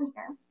straight person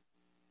here?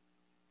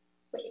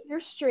 Wait, You're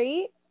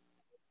straight?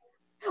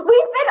 we've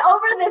been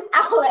over this,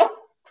 Alex.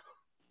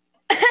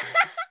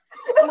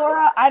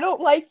 Laura, I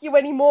don't like you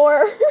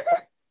anymore.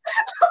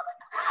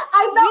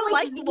 I'm not We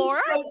like like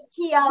Laura? straight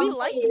TM. We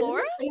like please.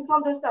 Laura? Please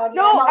don't do so.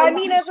 No, I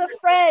mean as a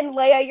friend,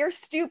 Leia, you're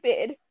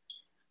stupid.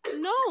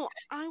 No,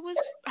 I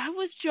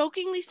was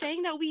jokingly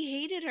saying that we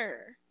hated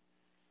her.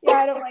 Yeah,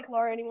 I don't like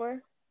Laura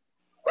anymore.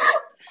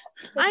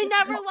 I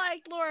never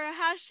liked Laura.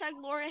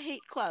 # Laura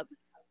Hate Club.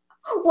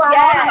 Wow,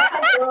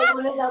 Yeah.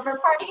 World is over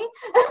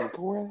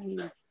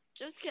party.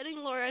 Just kidding,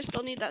 Laura. I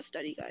still need that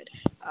study guide.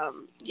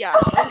 Yeah,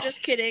 so I'm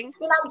just kidding.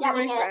 You're not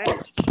You're getting my it.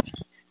 friend.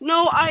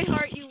 No, I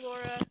heart you,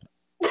 Laura.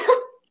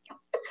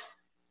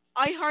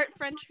 I heart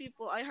French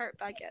people. I heart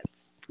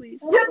baguettes. Please.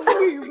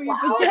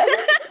 Wow.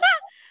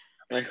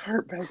 My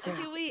heart back Okay,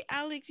 then. wait,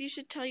 Alex, you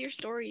should tell your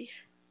story.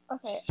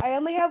 Okay, I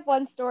only have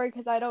one story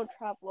because I don't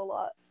travel a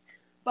lot.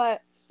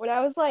 But when I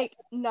was like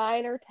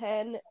 9 or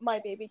 10, my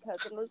baby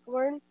cousin was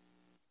born.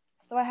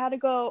 So I had to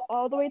go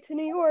all the way to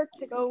New York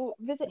to go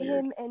visit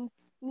Weird. him and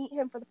meet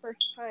him for the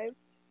first time.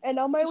 And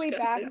on my way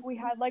back, Disgusting. we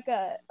had like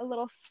a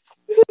little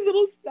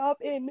little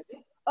stop in,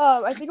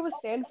 I think it was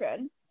San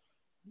Fran.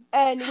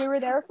 And we were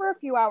there for a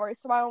few hours.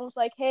 So my mom was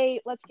like,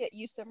 hey, let's get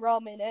you some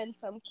ramen and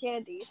some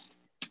candy.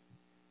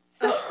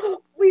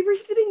 So we were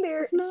sitting there,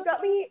 and she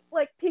got me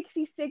like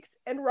Pixie Sticks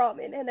and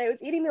ramen, and I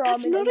was eating the ramen.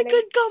 That's not and a then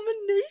good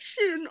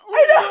combination.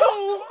 I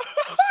Oh,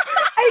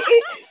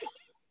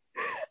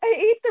 I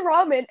ate the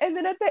ramen, and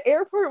then at the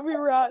airport we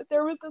were at,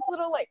 there was this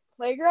little like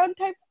playground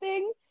type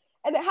thing,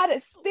 and it had a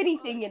spinny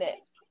thing in it.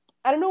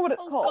 I don't know what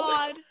it's no. called. Oh,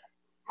 God.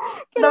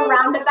 The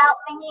roundabout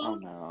thingy. Oh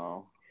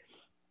no.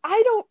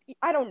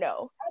 I don't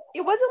know.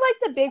 It wasn't like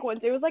the big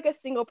ones. It was like a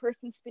single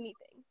person spinny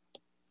thing.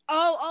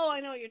 Oh, I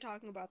know what you're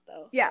talking about,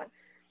 though. Yeah.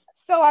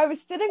 So I was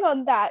sitting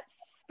on that,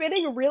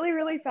 spinning really,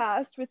 really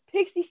fast with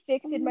Pixie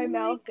Sticks in my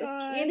mouth, just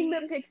God. eating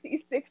the Pixie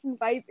Sticks and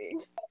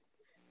vibing.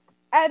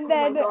 And Oh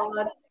then, my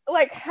God.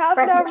 like half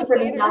an hour Recipe for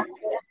later, disaster.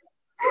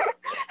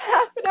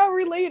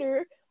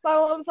 my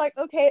mom was like,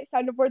 okay, it's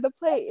time to board the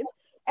plane.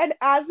 And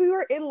as we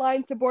were in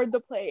line to board the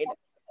plane,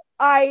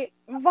 I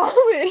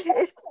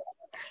vomited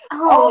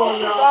all Oh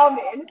the no.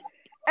 ramen.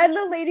 And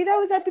the lady that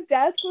was at the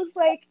desk was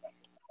like,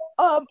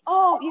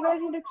 oh, you guys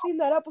need to clean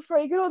that up before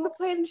you get on the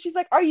plane. And she's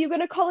like, are you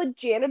going to call a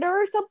janitor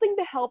or something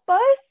to help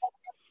us?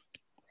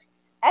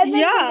 And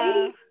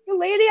then the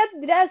lady at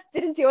the desk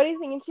didn't do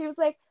anything. And she was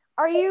like,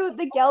 are you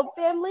the Gelb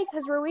family?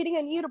 Because we're waiting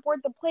on you to board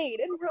the plane.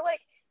 And we're like,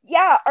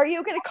 yeah, are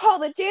you going to call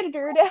the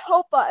janitor to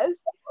help us?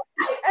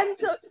 And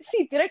so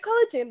she didn't call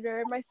a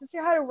janitor. My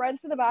sister had to run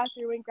to the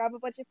bathroom and grab a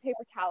bunch of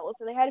paper towels.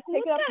 And they had to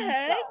pick it up What the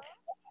heck? themselves.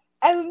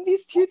 And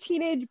these two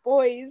teenage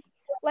boys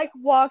like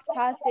walked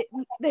past it.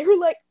 And they were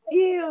like,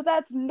 ew,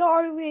 that's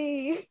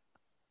gnarly.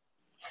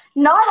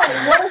 No,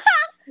 what is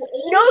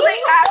No, they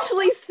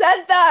actually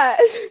said that.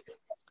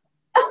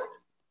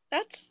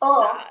 That's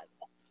Oh. sad.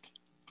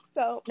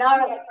 So,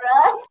 gnarly,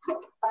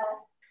 bro.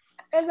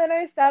 and And then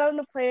I sat on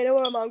the plane, and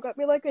my mom got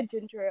me like a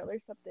ginger ale or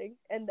something,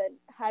 and then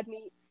had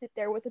me sit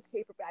there with a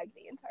paper bag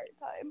the entire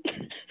time.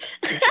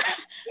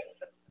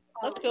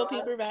 Let's go,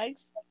 paper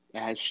bags.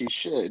 As she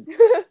should.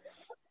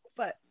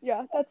 But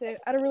yeah, that's it.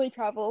 I don't really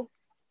travel.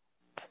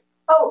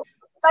 Oh,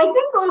 I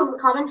think one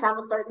common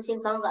travel story between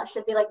some of us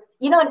should be like,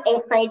 in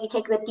 8th grade, you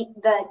take the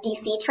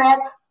DC trip,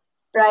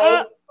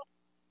 right?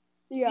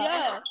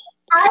 Yeah.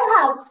 I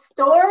have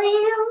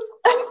stories.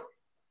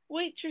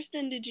 Wait,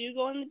 Tristan, did you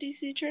go on the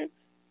DC trip?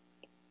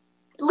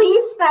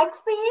 Least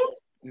sexy.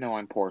 No,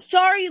 I'm poor.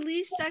 Sorry,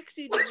 least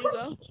sexy. Did you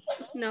go?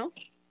 No.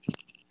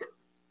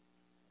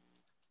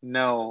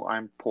 No,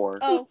 I'm poor.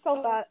 Oh,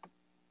 Felt that.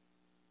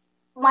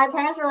 My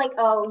parents were like,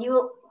 "Oh,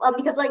 you,"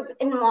 because like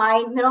in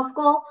my middle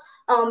school,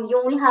 you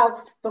only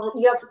have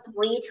you have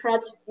 3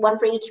 trips, one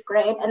for each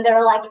grade, and they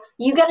were like,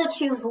 "You get to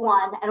choose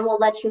one, and we'll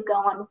let you go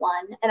on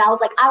one." And I was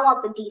like, "I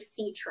want the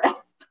DC trip."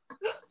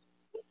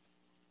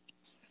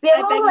 I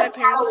begged my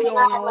parents to go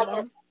on all of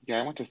them. Yeah,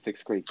 I went to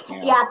 6th grade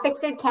camp. Yeah, 6th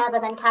grade camp,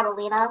 and then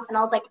Catalina, and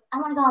I was like, I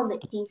want to go on the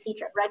DC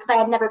trip, right? Because I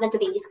had never been to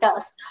the East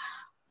Coast.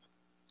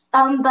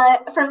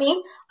 But for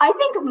me, I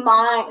think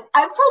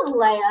I've told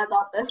Leia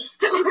about this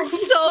story.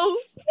 So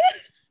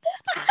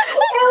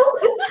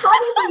it's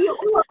funny for you.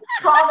 It was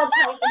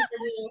traumatizing for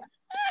me.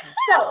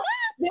 So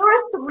there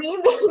were 3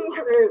 main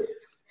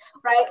groups,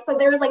 right? So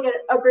there was like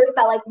a group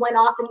that like went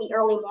off in the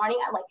early morning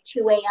at like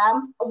 2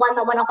 a.m. One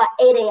that went off at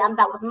 8 a.m.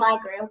 That was my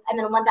group, and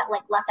then one that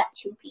like left at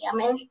 2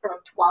 p.m.-ish or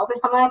like 12 or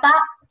something like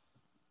that.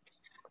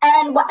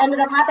 And what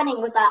ended up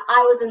happening was that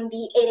I was in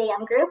the 8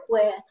 a.m. group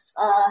with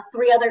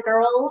 3 other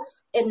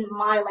girls in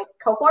my like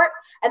cohort,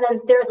 and then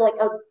there's like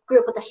a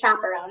group with a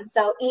chaperone.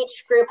 So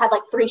each group had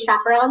like 3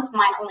 chaperones.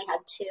 Mine only had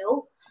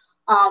 2,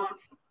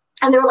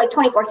 and there were like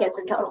 24 kids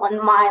in total in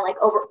my like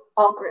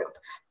overall group.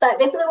 But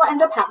basically, what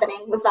ended up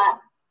happening was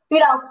that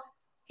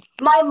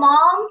my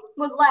mom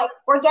was like,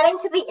 "We're getting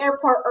to the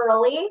airport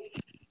early."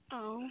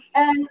 Oh.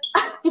 And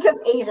because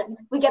Asians,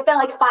 we get there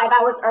like 5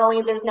 hours early,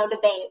 and there's no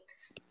debate.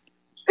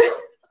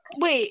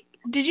 Wait,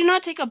 did you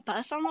not take a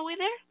bus on the way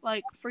there?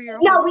 Like for your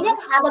No, we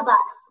didn't have a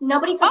bus.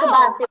 Nobody took a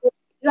bus.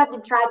 You had to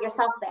drive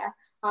yourself there.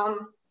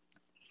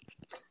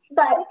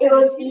 But it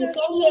was the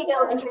San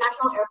Diego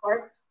International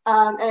Airport.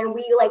 And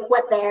we like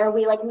went there.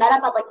 We like met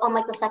up at like on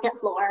like the 2nd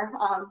floor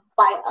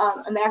by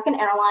American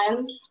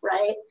Airlines,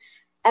 right?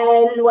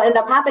 And what ended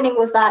up happening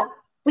was that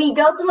we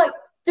go through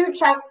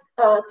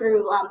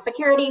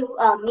security.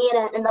 Me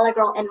and another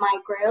girl in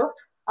my group,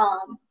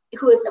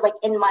 who is like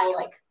in my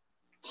like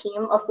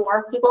team of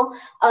 4 people,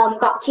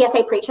 got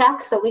TSA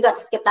pre-check, so we got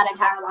to skip that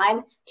entire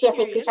line.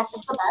 TSA pre-check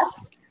is the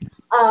best.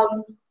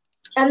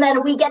 And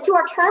then we get to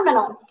our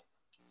terminal,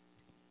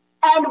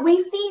 and we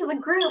see the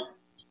group.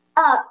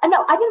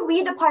 No, I think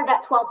we departed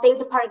at 12. They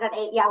departed at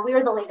 8. Yeah, we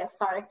were the latest.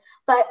 Sorry,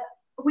 but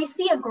we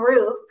see a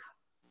group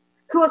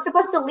who was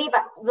supposed to leave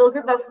at the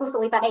group that was supposed to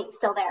leave at 8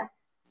 still there.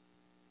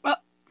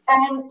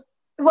 And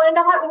what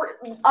ended up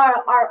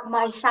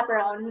my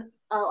chaperone,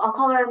 I'll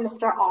call her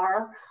Mr.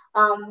 R.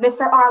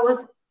 Mr. R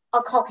was,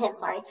 I'll call him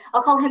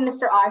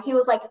Mr. R. He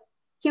was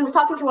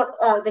talking to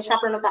the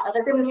chaperone of that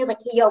other group, and he was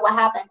like, "Yo, what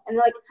happened?" And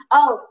they're like,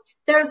 "Oh,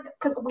 because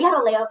we had a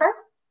layover.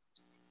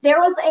 There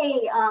was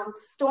a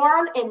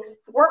storm in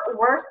Fort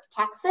Worth,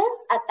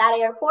 Texas, at that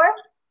airport.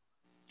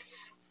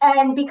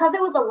 And because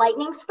it was a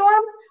lightning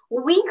storm,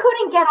 we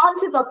couldn't get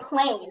onto the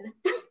plane.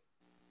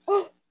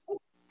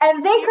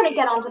 And they couldn't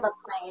get onto the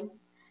plane.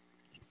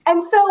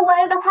 And so what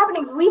ended up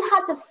happening is we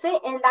had to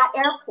sit in that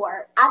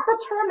airport at the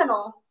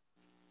terminal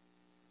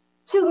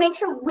to make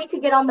sure we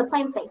could get on the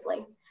plane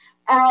safely.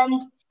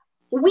 And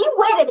we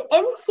waited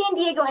in San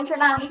Diego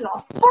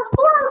International for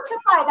 4 to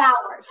 5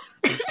 hours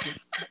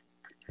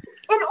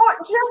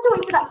just to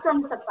wait for that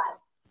storm to subside.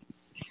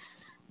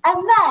 And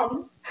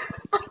then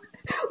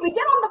we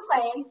get on the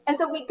plane, and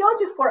so we go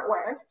to Fort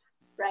Worth,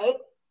 right?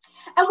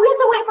 And we have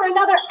to wait for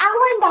another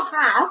hour and a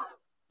half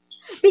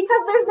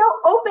because there's no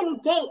open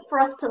gate for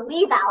us to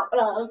leave out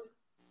of.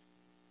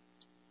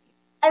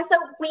 And so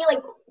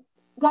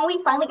when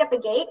we finally get the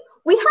gate,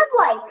 we have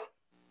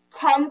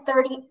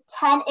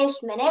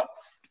 10-ish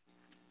minutes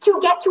to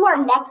get to our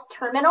next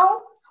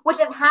terminal, which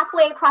is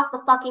halfway across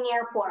the fucking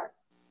airport.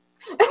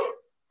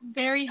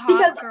 Very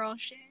hot girl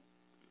shit.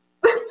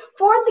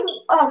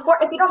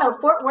 If you don't know,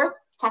 Fort Worth,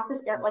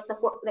 Texas, like the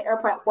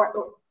airport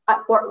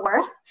at Fort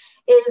Worth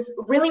is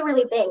really,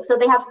 really big. So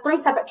they have 3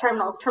 separate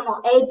terminals, Terminal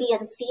A, B,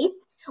 and C.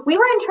 We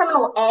were in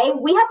Terminal A.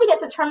 We had to get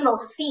to Terminal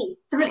C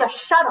through the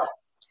shuttle,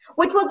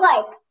 which was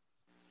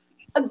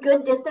a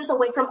good distance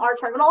away from our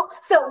terminal.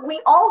 So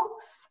we all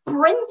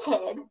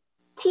sprinted,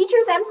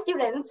 teachers and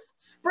students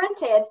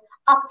sprinted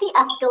up the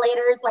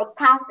escalators,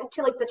 past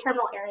into the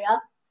terminal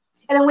area.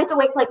 And then we had to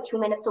wait for 2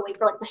 minutes to wait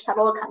for the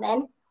shuttle to come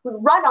in. We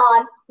run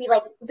on, we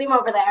zoom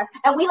over there,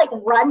 and we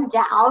run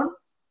down.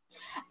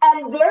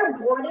 And they're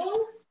boarding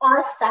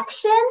our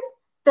section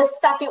the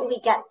second we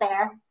get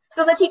there.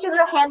 So the teachers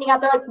are handing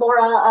out, they're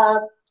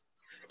Laura,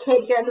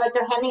 kid here, and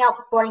they're handing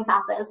out boarding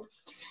passes.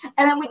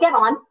 And then we get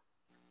on.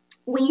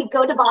 We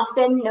go to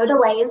Boston, no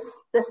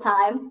delays this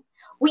time.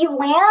 We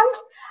land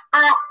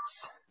at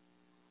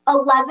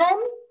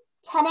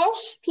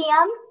 10-ish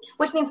p.m.,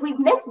 which means we've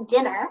missed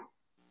dinner.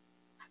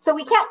 So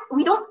we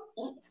didn't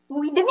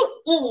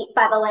eat,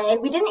 by the way.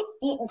 We didn't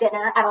eat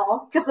dinner at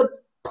all because the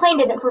plane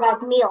didn't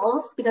provide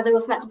meals because it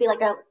was meant to be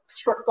like a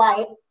short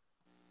flight.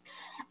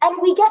 And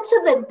we get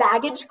to the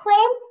baggage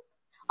claim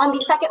on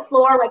the second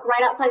floor, like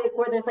right outside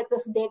where there's like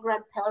this big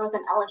red pillar with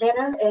an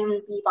elevator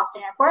in the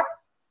Boston airport.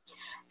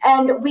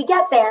 And we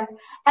get there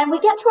and we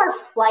get to our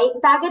flight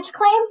baggage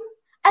claim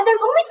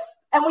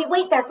and we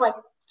wait there for like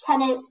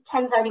 10,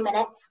 30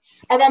 minutes.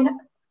 And then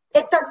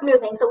it starts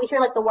moving. So we hear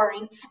like the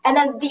whirring and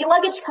then the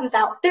luggage comes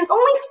out. There's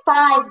only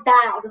 5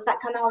 bags that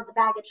come out of the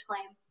baggage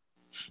claim.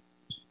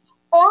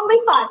 Only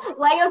 5.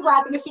 Leia's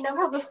laughing because she knows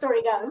how the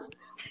story goes.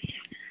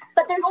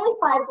 But there's only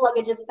 5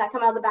 luggages that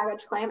come out of the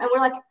baggage claim. And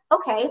we're like,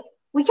 okay,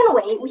 we can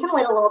wait. We can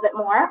wait a little bit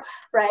more,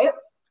 right?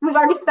 We've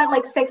already spent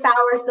like 6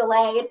 hours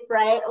delayed,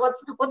 right?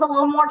 What's a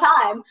little more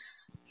time?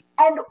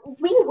 And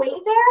we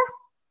wait there,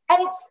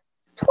 and it's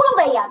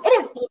 12 a.m. It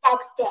is the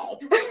next day.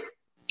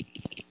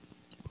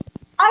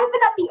 I've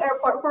been at the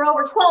airport for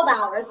over 12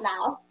 hours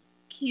now.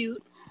 Cute.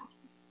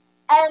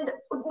 And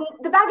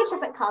the baggage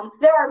hasn't come.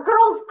 There are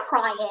girls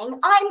crying.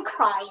 I'm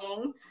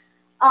crying.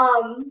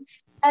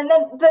 And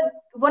then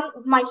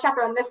my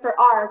chaperone, Mr.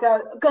 R,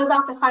 goes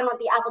off to find one of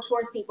the Apple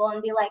Tours people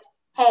and be like,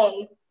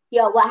 hey,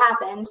 yo, what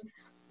happened?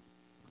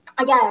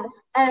 Again.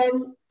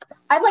 And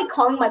I'm like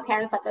calling my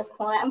parents at this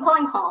point. I'm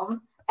calling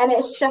home. And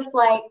it's just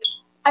like,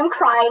 I'm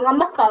crying on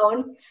the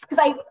phone because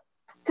I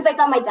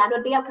thought my dad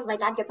would be up because my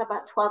dad gets up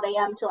at 12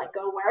 a.m. to like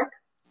go to work.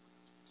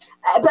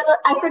 But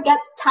I forget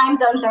time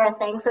zones are a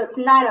thing, so it's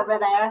 9 over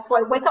there. So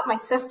I wake up my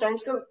sister, and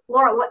she says,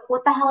 Laura,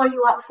 what the hell are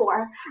you up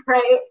for,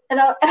 right? And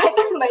I'm like,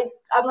 Emily! And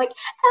I'm like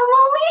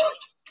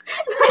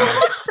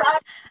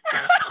crying.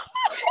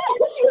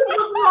 And she goes,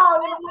 what's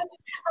wrong? And I'm like,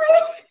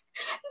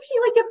 she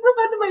like gets the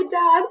phone to my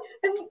dad,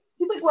 and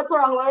he's like, what's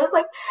wrong? Laura's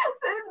like,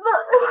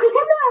 we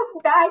didn't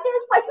have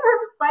baggage, like her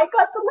flight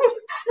got delayed.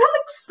 And I'm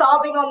like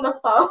sobbing on the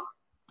phone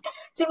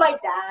to my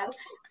dad.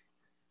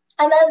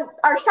 And then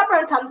our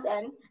chaperone comes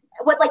in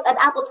with like an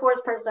Apple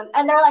Tours person,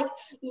 and they're like,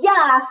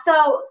 yeah,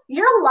 so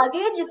your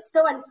luggage is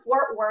still in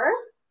Fort Worth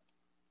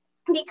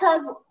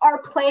because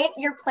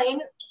your plane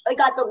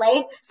got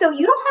delayed, so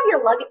you don't have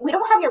your luggage. We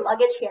don't have your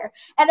luggage here.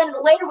 And then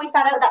later we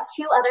found out that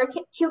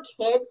two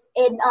kids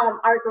in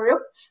our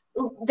group,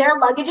 their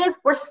luggages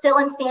were still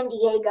in San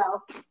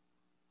Diego.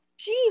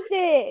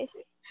 Jesus.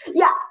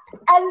 Yeah,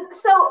 and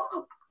so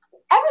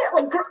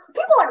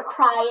people are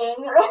crying.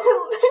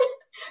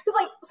 Because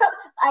like, so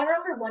I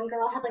remember one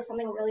girl had like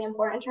something really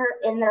important to her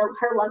in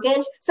her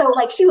luggage. So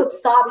like she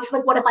was sobbing. She's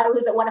like, what if I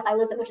lose it? What if I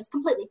lose it? Which is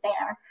completely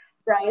fair,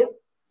 right?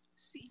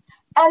 See.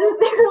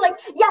 And they're like,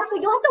 yeah, so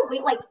you'll have to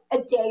wait like a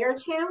day or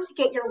two to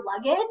get your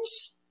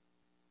luggage.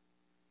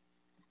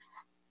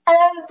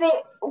 And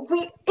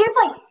it's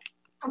like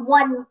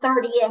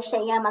 1:30-ish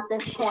a.m. at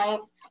this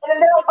point. And then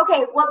they're like,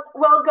 okay,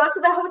 we'll go to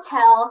the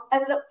hotel.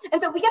 And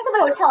so we get to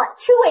the hotel at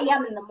 2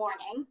 a.m. in the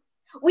morning.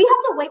 We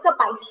have to wake up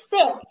by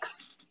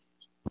 6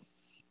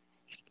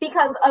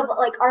 because of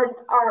like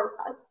our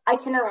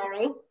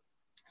itinerary.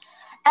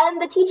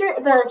 And the teacher,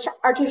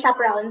 our 2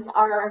 chaperones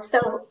are,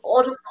 so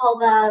we'll just call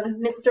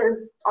them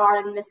Mr. R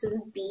and Mrs.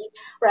 B,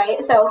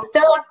 right? So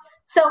they're like,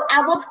 so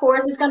Apple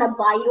Tours is going to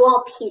buy you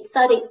all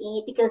pizza to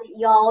eat because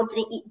y'all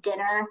didn't eat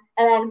dinner.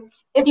 And then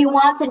if you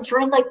want to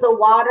drink like the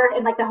water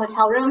in like the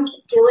hotel rooms,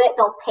 do it.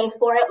 They'll pay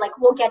for it. Like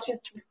we'll get you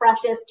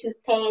toothbrushes,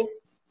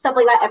 toothpaste, stuff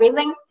like that,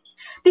 everything.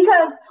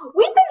 Because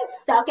we've been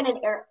stuck in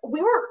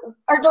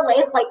our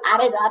delays like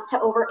added up to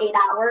over 8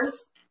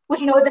 hours,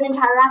 which is an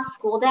entire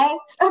school day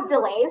of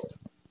delays.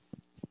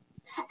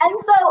 And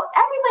so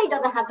everybody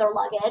doesn't have their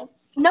luggage.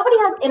 Nobody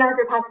in our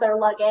group has their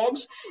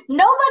luggage.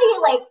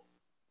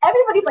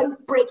 Everybody's like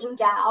breaking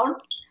down.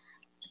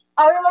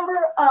 I remember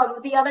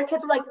the other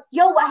kids were like,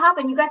 yo, what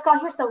happened? You guys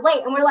got here so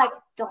late. And we're like,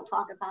 don't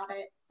talk about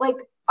it. Like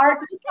our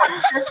group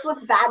got cursed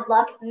with bad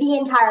luck the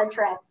entire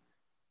trip.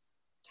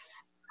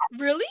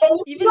 Really? And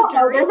you don't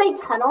know, there's a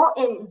tunnel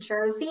in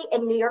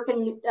New York,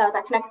 and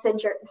that connects to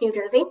New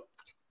Jersey.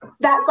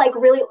 That's like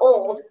really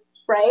old,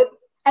 right?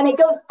 And it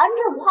goes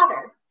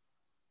underwater.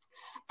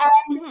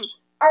 And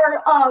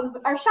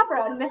our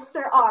chaperone,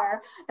 Mr.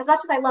 R, as much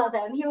as I love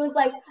him, he was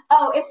like,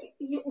 oh,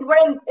 we're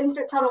in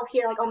insert tunnel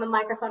here, like on the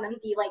microphone and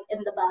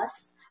in the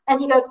bus. And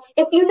he goes,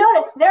 if you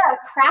notice, there are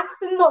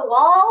cracks in the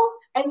wall,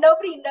 and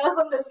nobody knows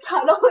when this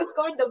tunnel is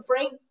going to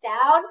break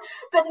down.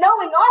 But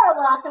knowing our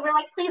luck, and we're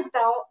like, please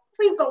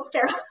don't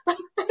scare us like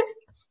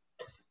this.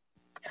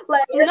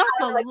 Like, not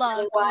the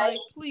luck, like,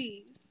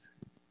 please.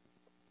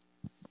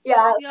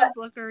 Yeah. You guys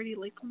look already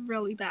like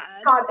really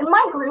bad. God, and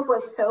my group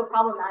was so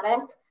problematic.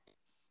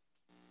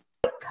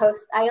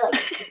 I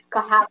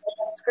have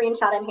a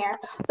screenshot in here,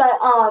 but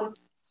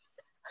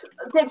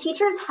the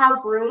teachers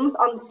have rooms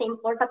on the same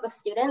floors as the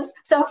students.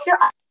 So if you're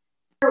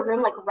in a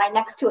room like right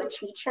next to a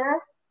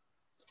teacher,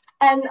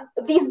 and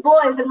these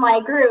boys in my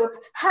group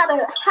had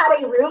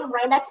a room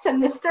right next to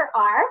Mr.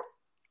 R,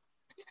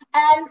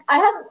 and I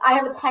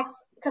have a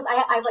text because I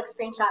have like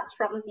screenshots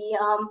from the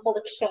whole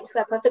exchange. So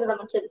I posted them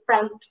into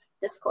friends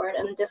Discord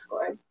and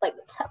Discord, like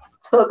to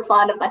poke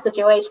fun of my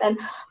situation.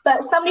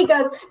 But somebody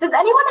goes, "Does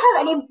anyone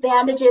have any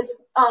bandages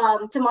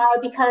tomorrow?"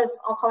 Because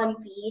I'll call him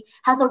B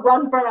has a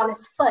rug burn on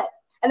his foot.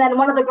 And then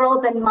one of the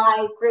girls in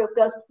my group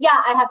goes,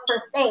 "Yeah, I have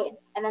first aid."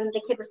 And then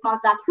the kid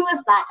responds back, "Who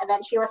is that?" And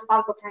then she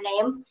responds with her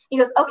name. He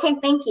goes, "Okay,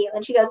 thank you."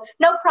 And she goes,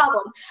 "No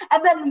problem."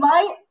 And then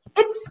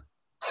it's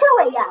 2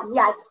 a.m.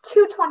 Yeah, it's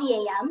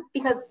 2:20 a.m.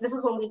 because this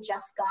is when we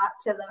just got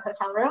to the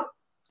hotel room.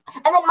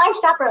 And then my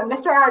chaperone,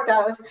 Mr. R,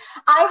 goes,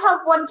 "I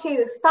have one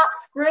too. Stop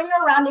screwing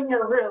around in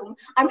your room.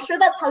 I'm sure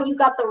that's how you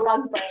got the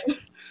rug burn."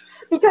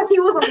 Because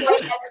he was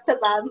right next to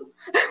them.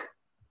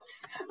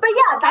 But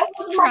yeah, that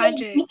was my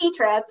DC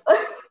trip.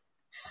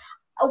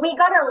 We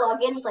got our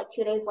luggage like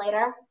 2 days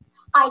later.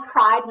 I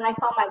cried when I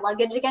saw my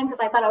luggage again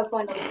because I thought I was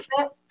going to lose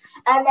it.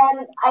 And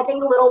then I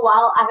think a little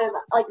while after,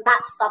 like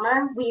that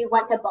summer, we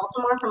went to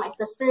Baltimore for my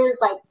sister's,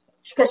 like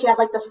because she had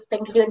like this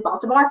thing to do in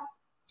Baltimore.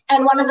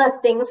 And one of the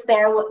things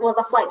there was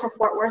a flight to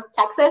Fort Worth,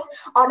 Texas,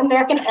 on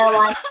American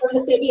Airlines from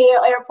the San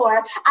Diego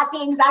airport at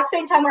the exact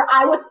same time when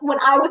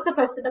I was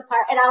supposed to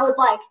depart. And I was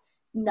like,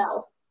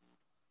 no,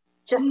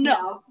 just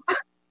no.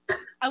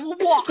 I will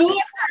walk. The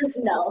answer is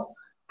no.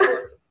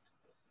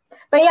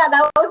 But yeah,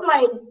 that was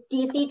my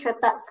DC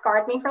trip that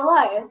scarred me for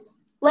life.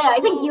 Leia, I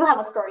think you have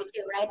a story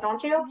too, right?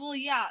 Don't you? Well,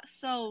 yeah.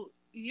 So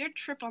your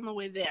trip on the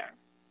way there,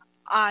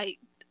 I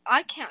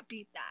can't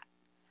beat that.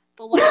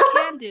 But what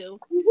I can do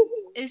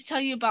is tell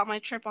you about my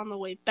trip on the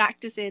way back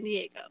to San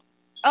Diego.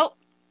 Oh,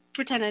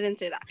 pretend I didn't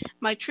say that.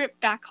 My trip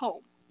back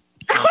home.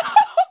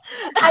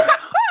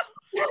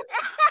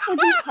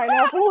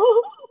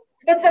 Pineapple.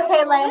 It's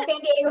okay, Leia. San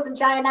Diego's a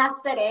giant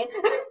ass city.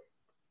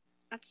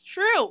 That's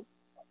true.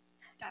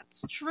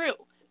 That's true.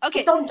 Okay.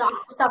 Just don't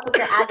dox yourself with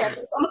your address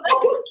or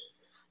something.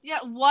 Yeah,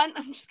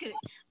 I'm just kidding.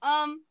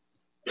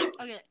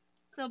 Okay.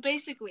 So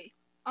basically,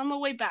 on the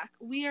way back,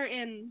 we are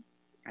in.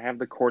 I have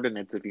the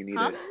coordinates if you need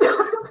it.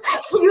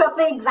 You have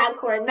the exact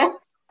coordinates.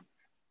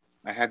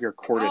 I have your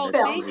coordinates.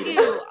 Oh, thank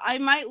you. I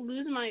might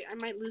lose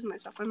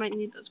myself. I might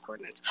need those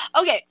coordinates.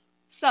 Okay,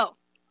 so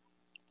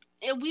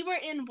we were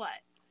in what?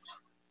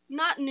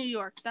 Not New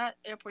York. That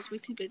airport's way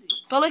too busy.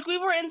 But like we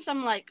were in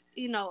some like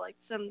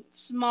some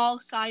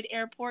small side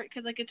airport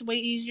because like it's way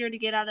easier to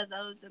get out of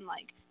those than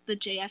like the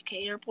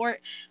JFK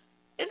airport.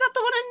 Is that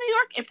the one in New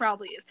York? It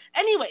probably is.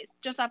 Anyways,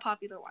 just that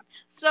popular one.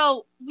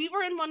 So we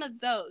were in one of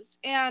those,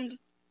 and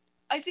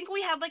I think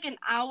we had like an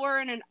hour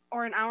and an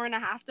hour and a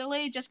half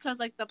delay just because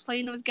like the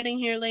plane was getting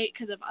here late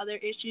because of other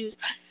issues.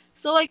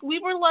 So like we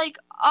were like,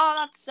 oh,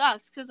 that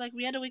sucks because like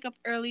we had to wake up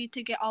early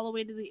to get all the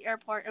way to the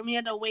airport, and we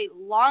had to wait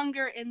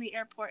longer in the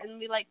airport, and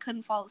we like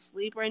couldn't fall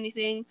asleep or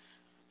anything.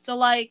 So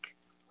like,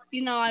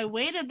 I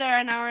waited there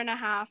an hour and a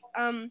half.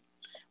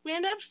 We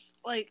ended up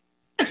like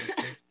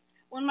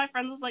one of my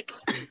friends was like,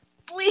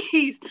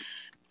 please.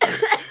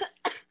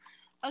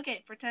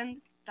 Okay,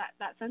 pretend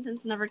that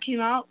sentence never came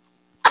out.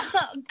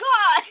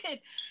 God.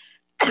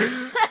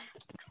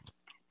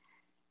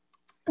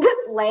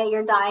 Leia,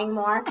 you're dying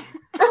more.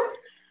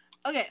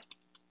 Okay.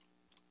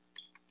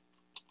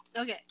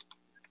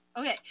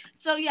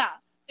 So yeah,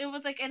 it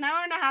was like an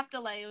hour and a half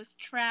delay. It was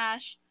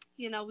trash.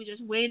 We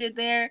just waited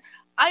there.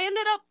 I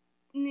ended up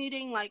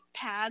needing like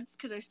pads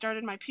because I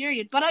started my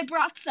period, but I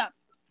brought some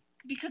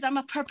because I'm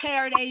a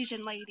prepared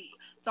Asian lady.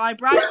 So I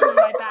brought some in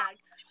my bag.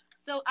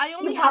 So I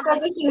only had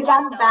like a huge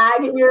ass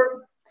bag in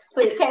your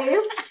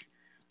suitcase.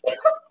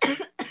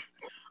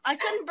 I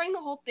couldn't bring the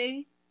whole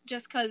thing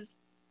just because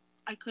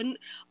I couldn't,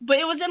 but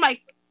it was in my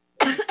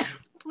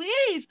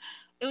please.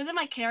 It was in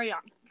my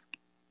carry-on,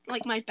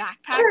 like my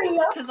backpack,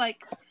 because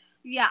like,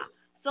 yeah.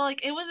 So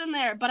like it was in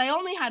there, but I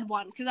only had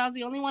one because that was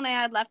the only one I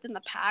had left in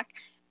the pack.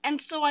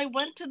 And so I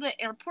went to the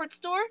airport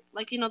store,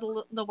 like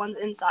the ones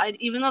inside.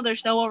 Even though they're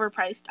so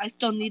overpriced, I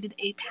still needed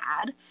a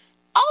pad.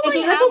 If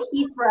you go to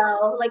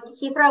Heathrow, like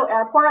Heathrow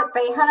Airport,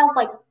 they have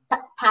like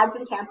pads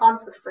and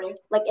tampons for free,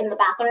 like in the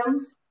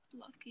bathrooms.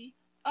 Lucky.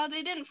 Oh,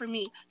 they didn't for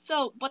me.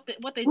 So what they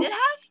did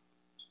have?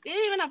 They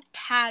didn't even have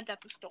pads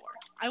at the store.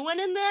 I went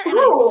in there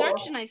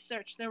and I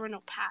searched. There were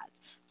no pads.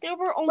 There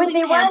were only tampons.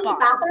 Wait, they weren't in the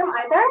bathroom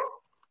either?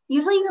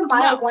 Usually you can buy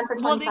like one for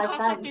 25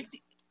 cents.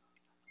 Like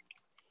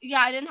yeah,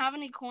 I didn't have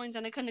any coins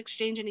and I couldn't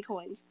exchange any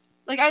coins.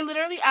 Like I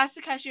literally asked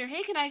the cashier,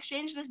 "Hey, can I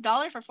exchange this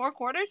 $1 for 4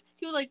 quarters?"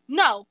 He was like,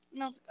 "No."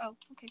 And I was like, "Oh,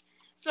 okay."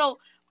 So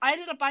I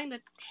ended up buying the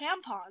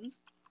tampons.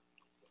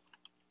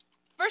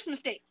 First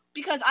mistake,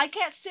 because I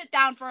can't sit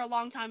down for a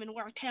long time and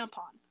wear a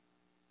tampon.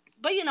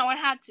 But I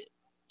had to.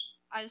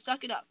 I just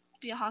suck it up.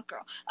 Be a hot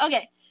girl.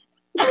 Okay.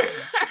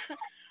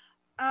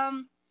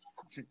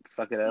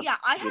 Suck it up. Yeah,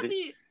 I had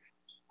the.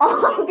 Oh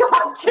my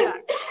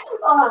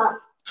god.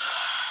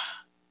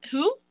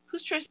 Who?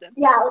 Who's Tristan?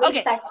 Yeah,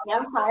 okay. Sexy.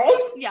 I'm sorry.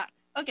 Yeah.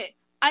 Okay.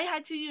 I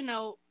had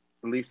to,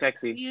 Least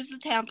sexy. Use the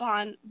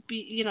tampon.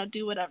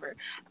 Do whatever.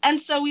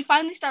 And so we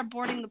finally start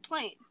boarding the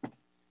plane,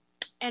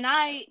 and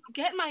I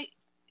get my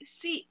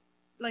seat,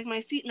 like my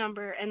seat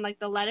number and like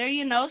the letter,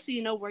 so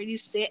you know where you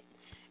sit.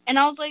 And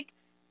I was like,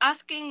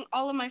 asking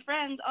all of my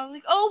friends. I was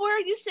like, "Oh, where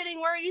are you sitting?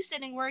 Where are you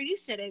sitting? Where are you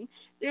sitting?"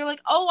 They're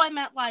like, "Oh, I'm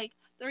at like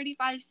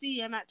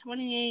 35C. I'm at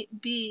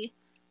 28B."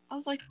 I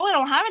was like, "Oh, I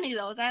don't have any of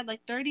those. I had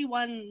like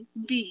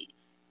 31B."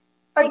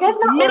 Are you guys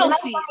not Middle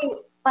organized seat.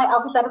 by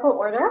alphabetical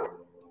order?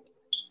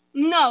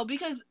 No,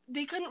 because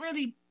they couldn't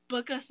really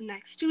book us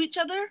next to each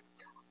other.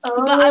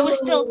 Oh. But I was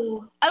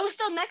still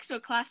next to a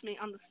classmate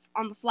on the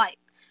flight.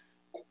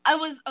 I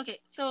was on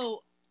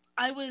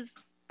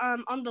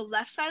the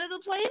left side of the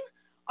plane.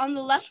 On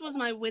the left was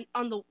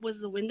was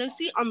the window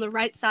seat. On the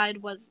right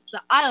side was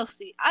the aisle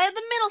seat. I had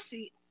the middle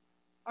seat.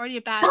 Already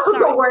a bad start.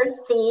 The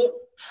worst seat.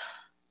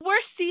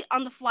 Worst seat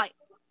on the flight.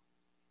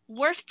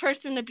 Worst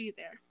person to be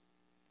there.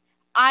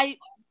 I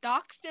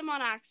doxed him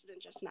on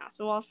accident just now,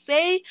 so I'll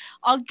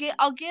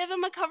give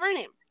him a cover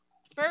name,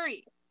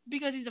 Furry,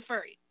 because he's a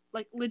furry,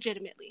 like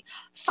legitimately.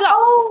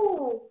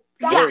 So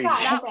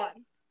that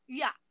one.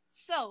 Yeah.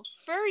 So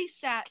Furry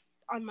sat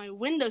on my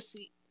window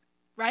seat,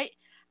 right?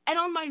 And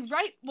on my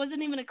right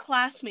wasn't even a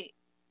classmate.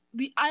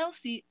 The aisle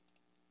seat.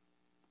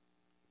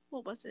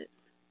 What was it?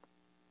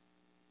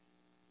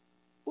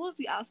 What was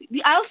the aisle seat?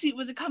 The aisle seat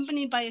was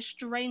accompanied by a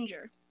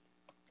stranger,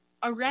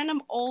 a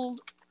random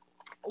old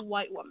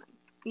white woman.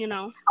 You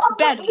know,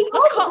 Betty.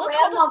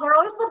 Grandmas are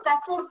always the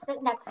best thing to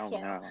sit next to.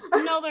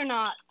 No. No, they're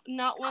not.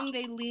 Not when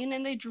they lean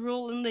and they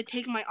drool and they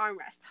take my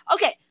armrest.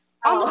 Okay,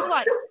 on the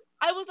flight,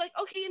 I was like,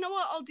 okay, you know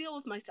what? I'll deal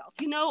with myself.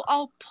 You know,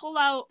 I'll pull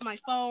out my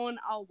phone.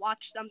 I'll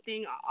watch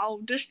something. I'll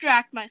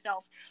distract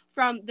myself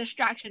from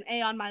distraction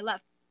A on my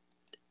left,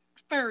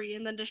 Furry,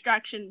 and then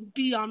distraction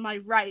B on my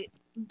right,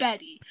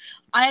 Betty.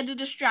 I had to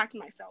distract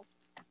myself.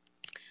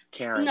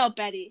 Karen. No,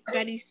 Betty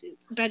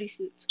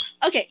suits.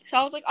 Okay, so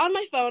I was like on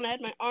my phone. I had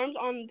my arms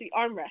on the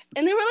armrest,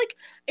 and they were like,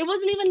 it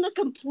wasn't even the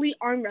complete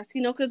armrest,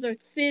 you know, because they're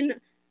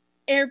thin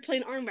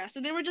airplane armrests. So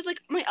they were just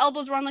like, my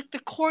elbows were on like the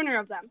corner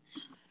of them.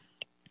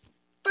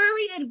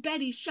 Furry and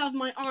Betty shoved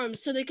my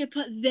arms so they could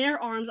put their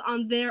arms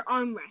on their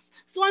armrest.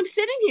 So I'm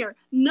sitting here,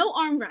 no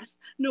armrest,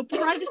 no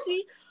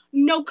privacy,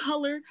 no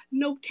color,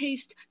 no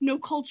taste, no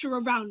culture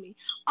around me.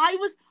 I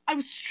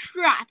was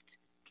trapped.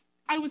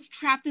 I was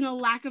trapped in a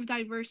lack of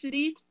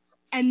diversity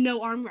and no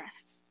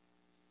armrests.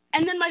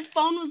 And then my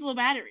phone was low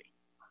battery.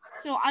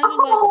 So I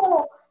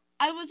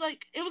was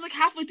like, it was like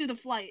halfway through the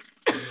flight.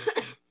 And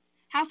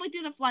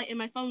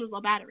my phone was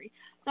low battery.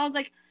 So I was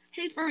like,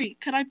 hey, Furry,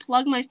 could I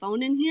plug my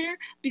phone in here?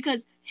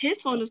 Because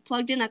his phone was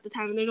plugged in at the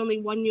time, and there's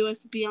only one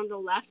USB on the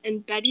left,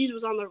 and Betty's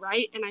was on the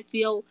right, and I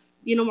feel,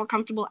 you know, more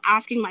comfortable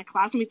asking my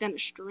classmate than a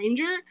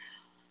stranger.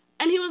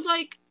 And he was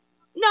like,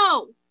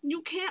 no,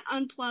 you can't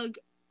unplug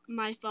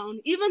my phone,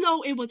 even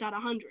though it was at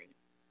 100.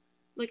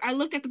 Like, I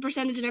looked at the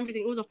percentage and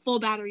everything. It was a full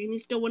battery, and he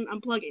still wouldn't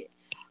unplug it.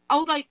 I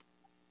was like,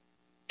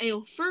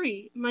 ayo,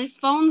 Furry, my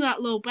phone's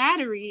at low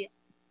battery,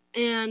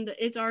 and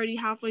it's already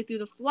halfway through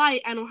the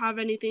flight. I don't have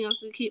anything else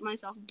to keep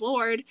myself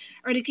bored,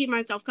 or to keep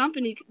myself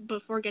company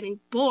before getting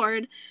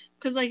bored.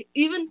 Because, like,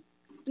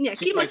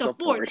 keep myself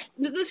bored.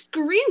 The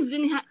screens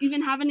didn't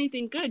even have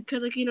anything good.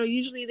 Because, like, you know,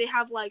 usually they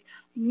have, like,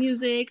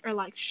 music or,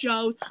 like,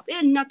 shows. They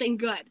had nothing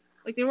good.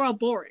 Like, they were all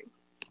boring.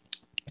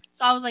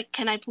 So I was like,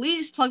 can I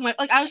please plug my...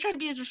 Like, I was trying to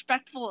be as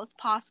respectful as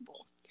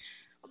possible.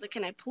 I was like,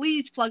 can I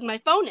please plug my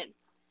phone in?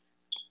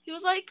 He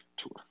was like,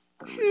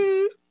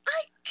 I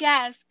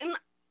guess. And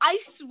I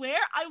swear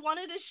I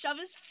wanted to shove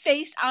his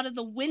face out of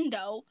the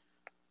window.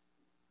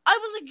 I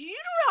was like, you do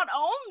not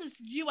own this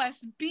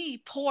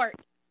USB port,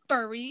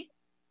 Furry.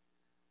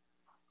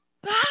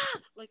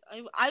 Like,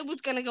 I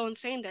was going to go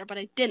insane there, but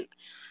I didn't.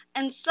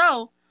 And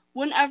so,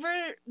 whenever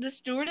the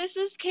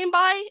stewardesses came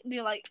by,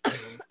 they, like...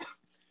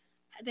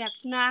 They had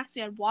snacks,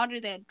 they had water,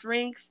 they had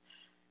drinks.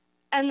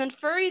 And then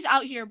Furry's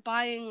out here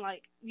buying,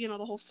 like, you know,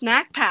 the whole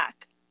snack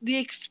pack. The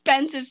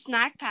expensive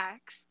snack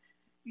packs.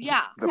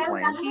 Yeah. The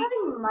plane.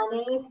 Having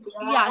money.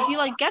 Yeah, he,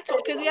 like, gets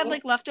one. Because he had,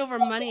 like, leftover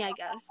money, I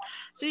guess.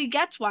 So he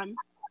gets one.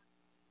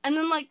 And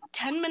then, like,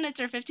 10 minutes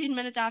or 15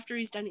 minutes after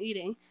he's done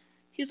eating,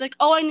 he's like,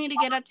 oh, I need to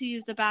get up to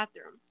use the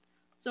bathroom.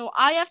 So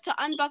I have to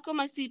unbuckle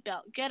my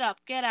seatbelt. Get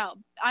up, get out.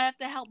 I have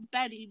to help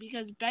Betty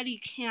because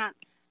Betty can't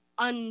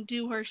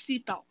undo her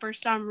seatbelt for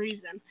some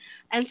reason.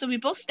 And so we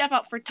both step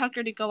out for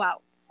Tucker to go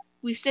out.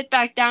 We sit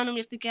back down and we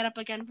have to get up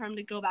again for him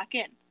to go back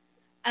in.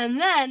 And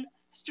then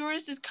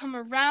stewardesses come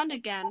around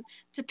again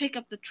to pick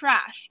up the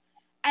trash.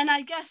 And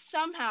I guess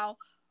somehow,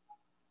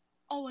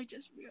 I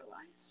just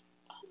realized.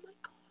 Oh my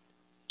god.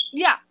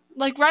 Yeah,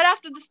 like right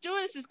after the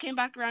stewardesses came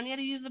back around, he had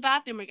to use the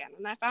bathroom again.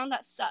 And I found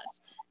that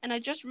sus. And I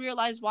just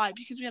realized why,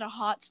 because we had a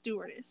hot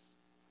stewardess.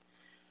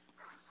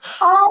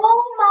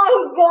 Oh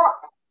my god.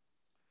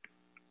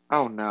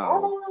 Oh no.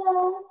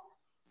 Oh,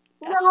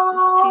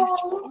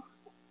 no.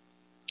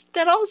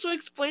 That also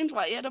explains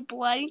why he had a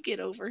blanket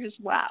over his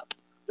lap.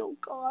 Oh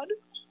god.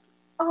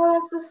 Oh,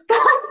 that's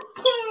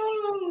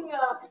disgusting.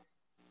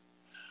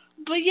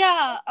 But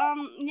yeah,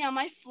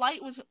 my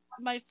flight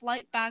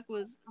back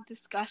was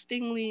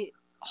disgustingly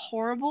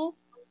horrible.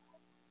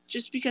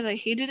 Just because I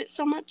hated it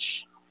so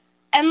much.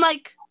 And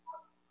like,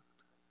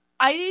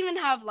 I didn't even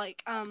have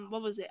like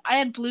what was it? I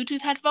had Bluetooth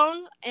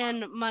headphones,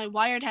 and my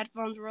wired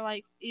headphones were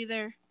like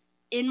either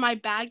in my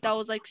bag that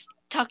was like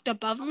tucked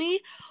above me,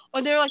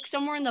 or they were like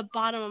somewhere in the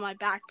bottom of my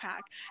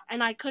backpack,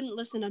 and I couldn't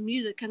listen to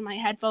music because my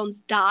headphones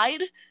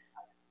died.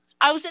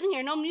 I was sitting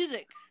here, no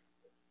music,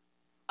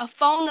 a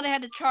phone that I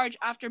had to charge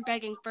after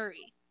begging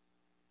Furry,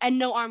 and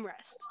no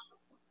armrest.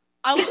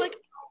 I was like,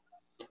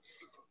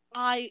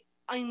 I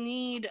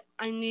need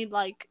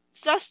like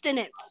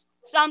sustenance,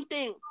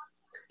 something,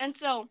 and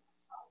so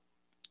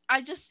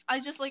I just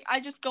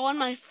go on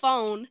my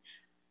phone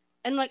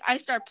and like I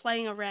start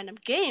playing a random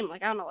game,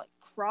 like I don't know, like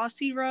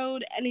Crossy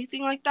Road,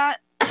 anything like that.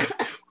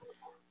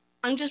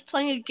 I'm just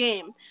playing a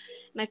game,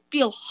 and I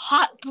feel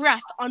hot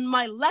breath on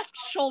my left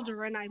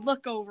shoulder, and I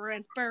look over,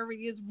 and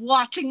Furry is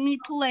watching me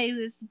play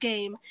this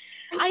game.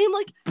 I am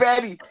like,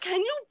 Betty, can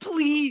you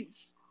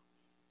please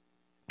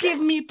give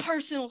me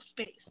personal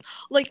space?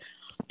 Like,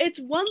 it's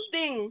one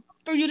thing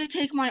for you to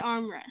take my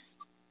armrest,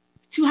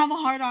 to have a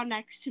hard-on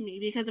next to me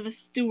because of a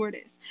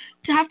stewardess,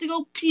 to have to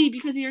go pee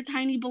because of your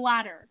tiny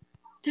bladder,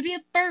 to be a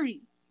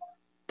furry.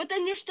 But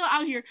then you're still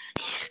out here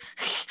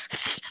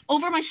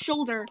over my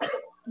shoulder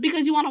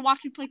because you want to watch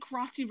me play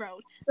Crossy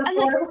Road. The And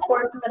like, four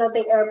horsemen of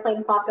the airplane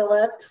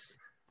apocalypse.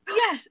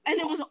 yes, and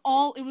it was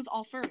all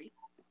furry.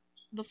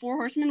 The Four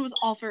Horsemen was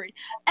all furry.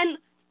 And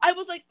I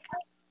was like,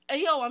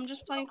 hey, yo, I'm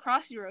just playing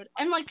Crossy Road.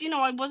 And like, you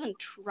know, I wasn't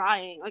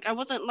trying. Like, I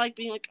wasn't like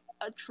being like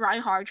a try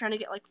hard trying to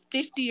get like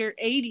 50 or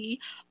 80.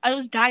 I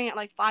was dying at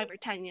like 5 or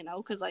 10, you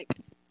know, because like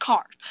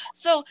cars.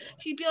 So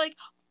he'd be like,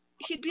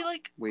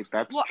 wait,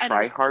 that's well,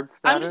 try hard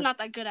status? I'm just not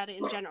that good at it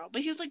in general.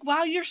 But he was like,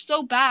 wow, you're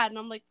so bad. And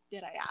I'm like,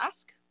 did I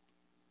ask?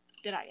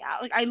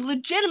 Like, I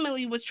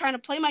legitimately was trying to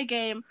play my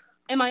game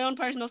in my own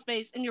personal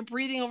space, and you're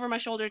breathing over my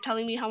shoulder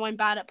telling me how I'm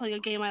bad at playing a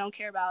game I don't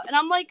care about. And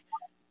I'm like,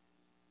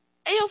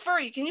 hey, yo,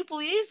 Furry, can you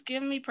please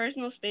give me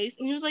personal space?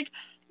 And he was like,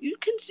 you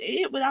can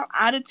say it without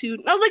attitude.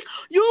 And I was like,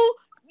 you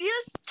need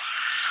to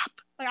stop.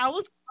 Like, I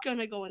was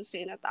gonna go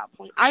insane at that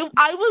point. I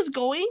was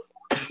going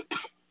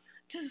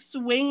to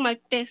swing my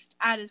fist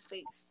at his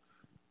face.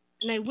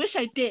 And I wish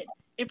I did.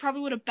 It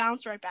probably would have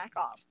bounced right back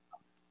off.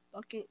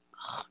 Fucking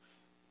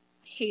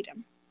hate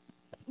him.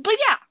 But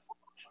yeah,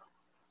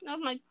 that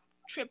was my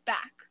trip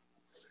back.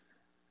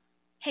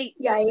 Hate.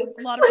 Yikes.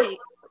 A lot of hate.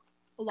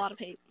 A lot of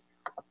hate.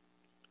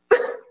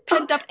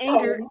 Pent up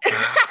anger.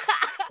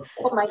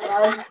 Oh my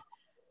god.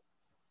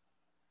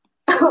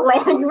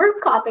 Leia, you were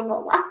coughing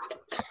while laughing.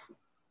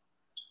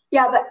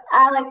 Yeah, but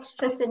Alex,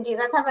 Tristan, do you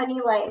guys have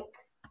any like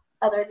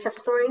other trip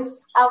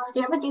stories? Alex, do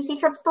you have a juicy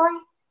trip story?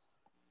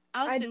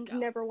 Alex I didn't go.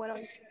 never went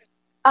on.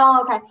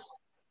 Oh, okay.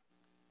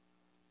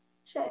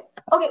 Shit.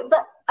 Okay,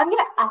 but I'm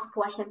gonna ask a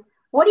question.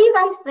 What do you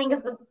guys think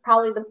is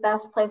probably the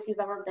best place you've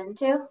ever been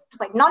to? Just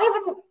like not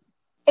even.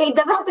 It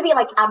doesn't have to be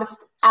like out of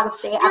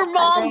state. Your out of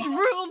mom's country.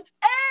 room.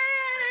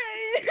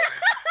 Hey!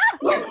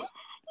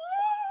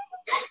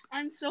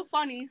 I'm so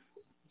funny.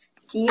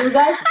 Do you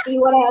guys see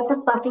what I have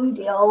to fucking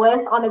deal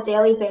with on a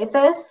daily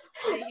basis?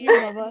 They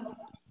hear Love us.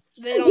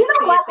 They don't You know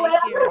see what, it,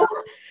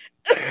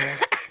 they hear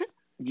it.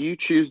 You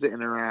choose to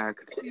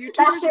interact. YouTubers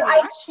That's true. I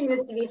react.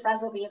 choose to be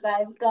friends with you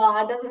guys.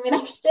 God, doesn't mean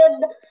I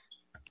should.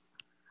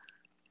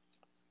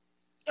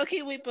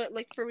 Okay, wait, but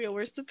like for real,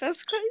 where's the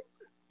best place?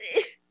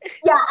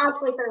 Yeah,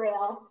 actually, for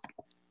real.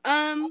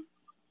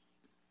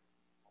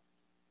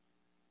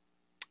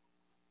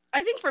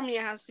 I think for me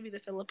it has to be the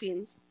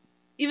Philippines.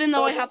 Even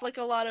though I have like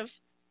a lot of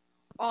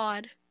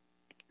odd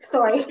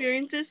Sorry.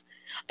 experiences,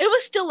 it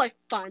was still like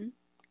fun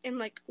and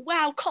like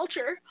wow,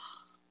 culture.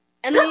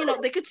 And then, you know,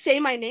 they could say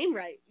my name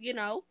right, you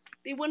know?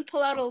 They wouldn't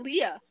pull out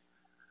Aaliyah.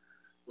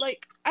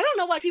 Like, I don't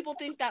know why people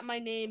think that my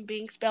name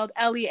being spelled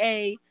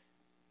Lea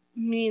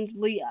means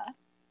Leah.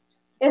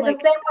 It's Like-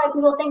 the same way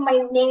people think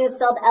my name is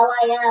spelled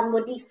Lim.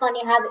 Would be funny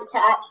to have it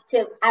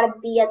to add a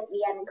B at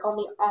the end and call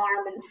me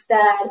Arm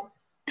instead.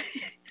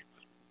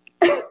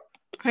 I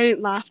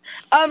didn't laugh.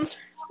 Yeah,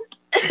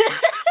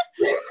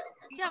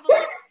 but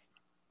like,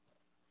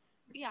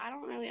 yeah, I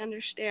don't really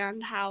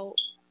understand how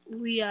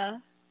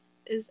Leah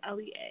is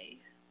Lea.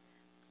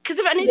 Because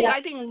if anything, Yeah.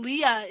 I think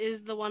Leah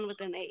is the one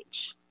with an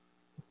H.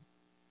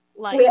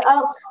 Like,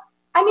 I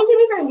mean, to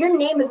be fair, your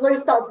name is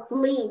literally spelled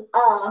Lee.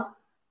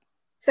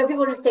 So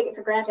people just take it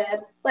for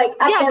granted. Like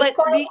at yeah, this but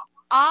point,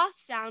 the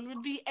sound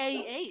would be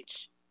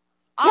AH.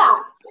 yeah,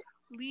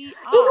 Lee.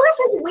 English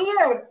is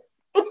weird.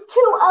 It's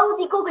 2 O's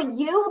equals a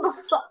U. The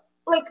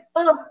like,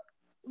 ugh.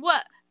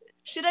 What?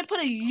 Should I put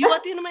a U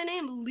at the end of my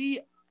name?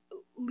 Lee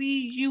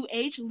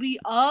U-H?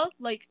 Leah?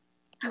 Like,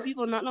 do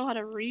people not know how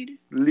to read?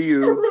 Liu.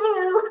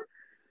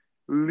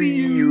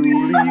 Liu.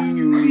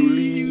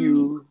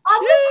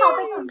 On the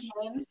topic of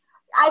names,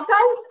 I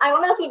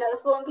don't know if you know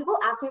this, but when people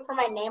ask me for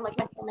my name, like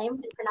my full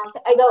name, to pronounce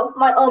it, I go,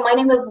 my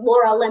name is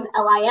Laura Lim,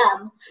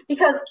 Lim,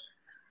 because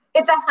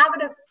it's a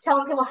habit of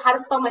telling people how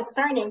to spell my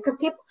surname. Because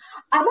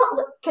I'm not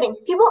kidding.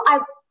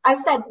 I've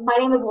said my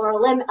name is Laura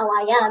Lim,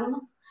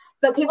 Lim,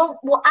 but people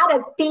will add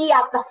a B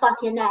at the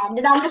fucking end,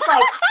 and I'm just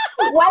like,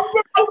 when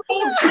did I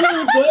say B,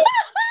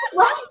 bitch?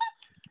 Like,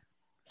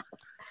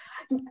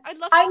 I'd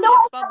love I know Yeah,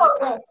 I spelled have like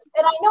a that. list,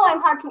 and I know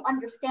I'm hard to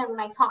understand when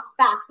I talk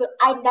fast, but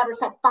I never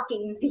said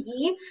fucking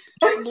the.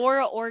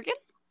 Laura, Oregon?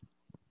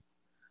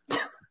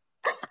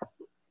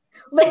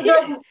 Like,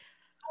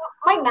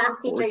 my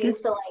math teacher Oregon?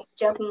 used to like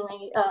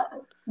jokingly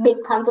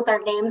make puns with our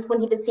names when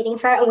he did seating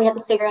chart, and we had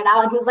to figure it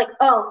out. And he was like,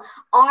 "Oh,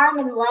 arm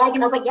and leg,"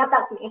 and I was like, "Yep,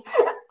 that's me."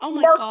 Oh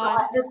my No god.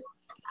 thought, just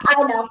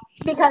I know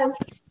because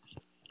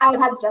I've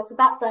had jokes with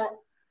that, but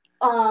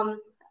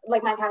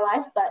like my entire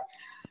life. But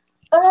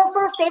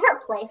for a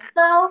favorite place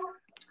though,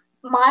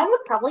 mine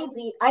would probably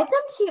be I've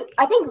been to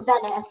I think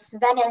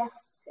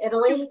Venice,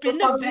 Italy. You've been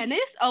to Venice?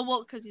 Oh,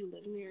 well, because you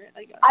live near it,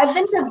 I guess. I've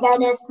been to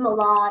Venice,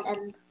 Milan,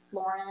 and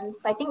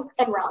Florence. I think,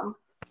 and Rome.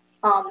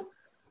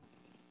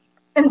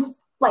 In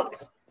like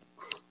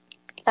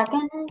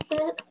second-ish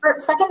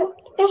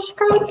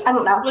grade. I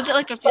don't know. Was it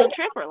like a field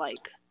trip or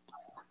like?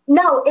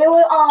 No, it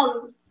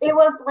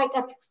was like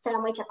a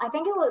family trip. I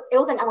think it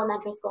was in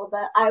elementary school,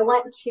 but I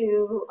went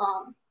to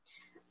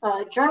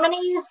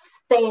Germany,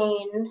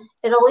 Spain,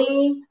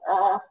 Italy,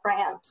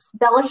 France,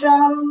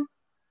 Belgium,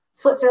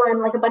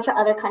 Switzerland, like a bunch of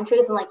other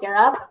countries in like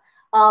Europe.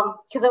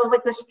 Because it was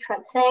like this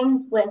trip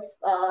thing with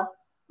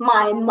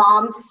my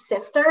mom's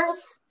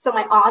sisters, so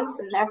my aunts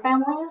and their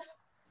families.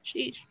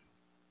 Sheesh.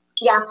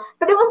 Yeah,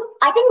 but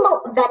I think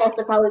Venice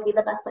would probably be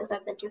the best place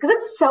I've been to because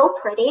it's so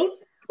pretty.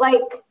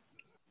 Like,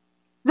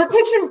 the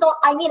pictures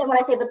I mean it when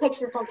I say the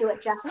pictures don't do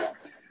it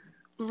justice.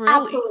 It's Really?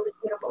 absolutely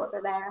beautiful over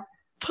there.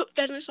 Put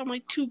Venice on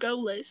my to-go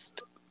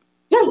list.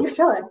 Yeah, you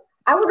should.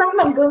 I would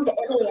recommend going to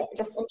Italy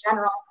just in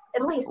general.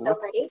 Italy is so What's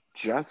pretty.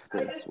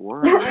 justice?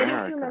 We're in I just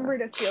America.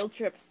 remembered a field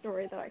trip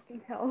story that I can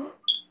tell.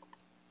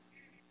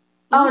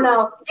 Oh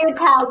no, do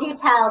tell.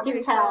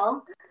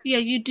 Yeah,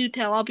 you do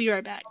tell. I'll be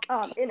right back.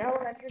 In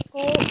elementary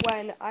school,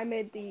 when I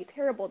made the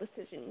terrible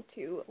decision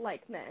to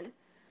like men,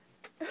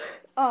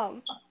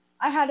 I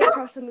had a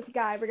crush on this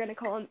guy. We're gonna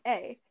call him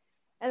A.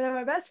 And then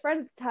my best friend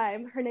at the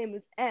time, her name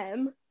was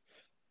M.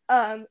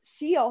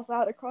 She also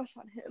had a crush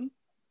on him.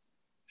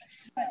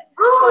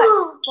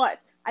 But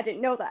I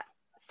didn't know that.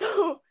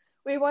 So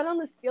we went on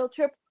this field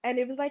trip, and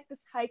it was like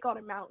this hike on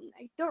a mountain.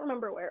 I don't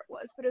remember where it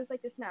was, but it was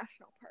like this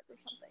national park or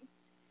something.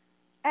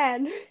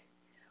 And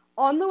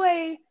on the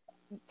way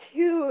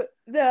to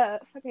the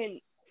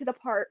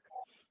park,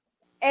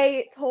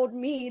 A told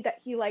me that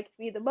he liked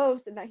me the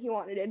most and that he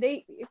wanted to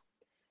date me.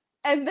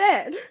 And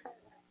then,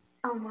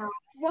 Oh no.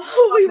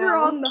 while we were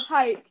on the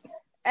hike,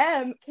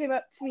 M came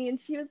up to me and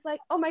she was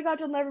like, "Oh my God,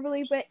 you'll never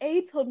believe what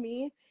A told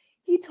me.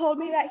 He told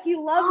me that he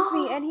loves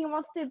me and he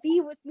wants to be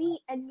with me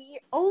and me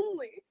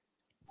only."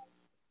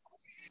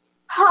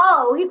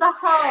 Ho! He's a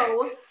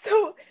hoe.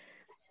 So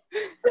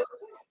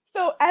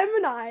M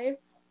and I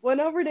went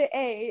over to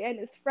A and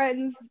his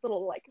friends, his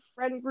little like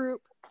friend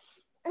group,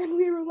 and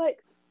we were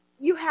like,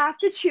 "You have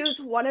to choose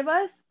one of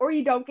us or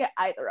you don't get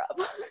either of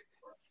us."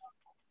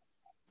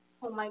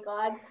 Oh my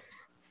god.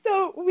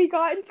 So we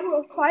got into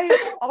a fight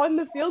on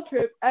the field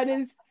trip, and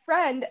his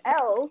friend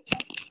L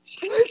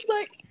was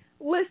like,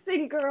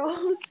 "Listen,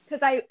 girls,"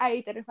 because I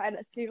identified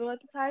as female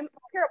at the time.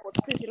 Terrible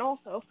decision,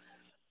 also.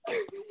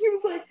 He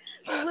was like,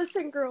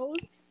 "Listen, girls,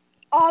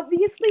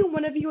 obviously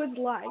one of you is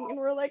lying," and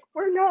we're like,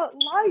 "We're not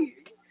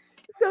lying."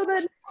 So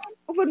then,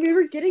 when we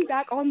were getting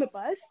back on the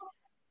bus,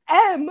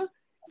 M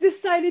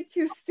decided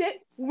to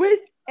sit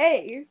with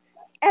A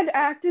and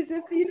act as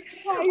if the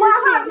entire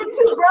What happened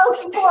to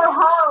bros before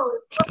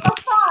hoes? What the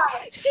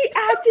fuck? She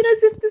acted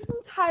as if this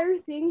entire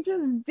thing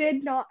just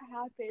did not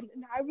happen,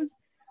 and I was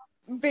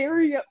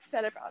very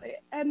upset about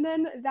it. And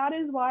then that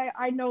is why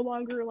I no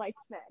longer like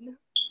men.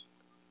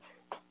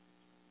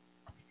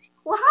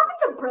 What happened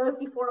to bros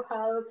before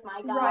hoes,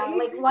 my god? Right?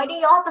 Like, why do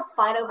y'all have to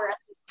fight over a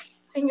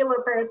singular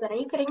person? Are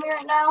you kidding me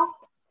right now?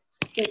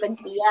 Stupid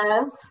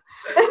BS.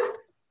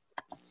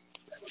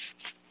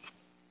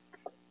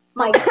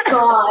 My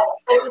god.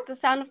 With the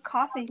sound of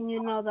coughing,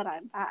 you know that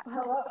I'm back.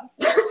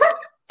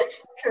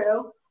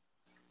 True.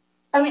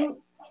 I mean,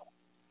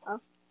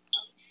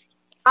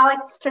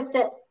 Alex just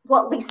did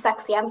least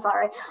sexy. I'm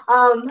sorry.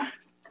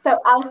 So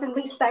Alex and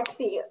least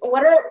sexy.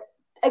 What are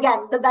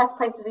again the best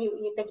places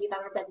you think you've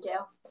ever been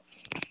to?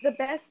 The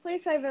best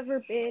place I've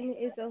ever been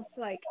is this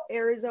like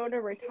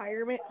Arizona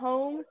retirement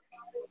home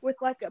with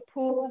like a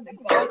pool and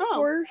golf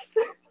course.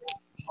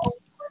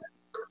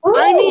 Ooh,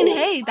 I mean,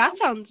 hey, that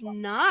sounds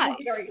nice.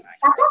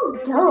 that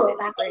sounds dope.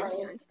 Actually,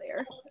 Grandparents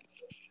there.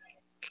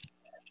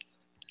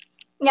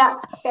 yeah.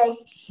 Okay.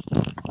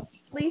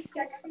 Least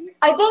sexy.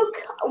 I think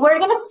we're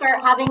gonna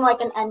start having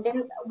like an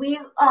ending. We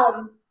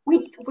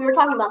were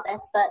talking about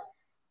this, but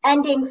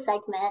ending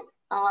segment.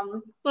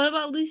 What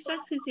about least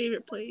sexy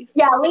favorite place?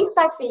 Yeah, least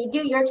sexy.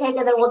 Do your take,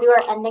 and then we'll do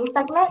our ending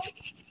segment.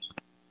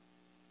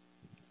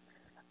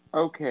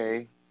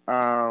 Okay.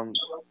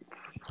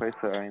 Place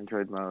that I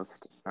enjoyed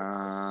most.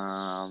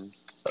 I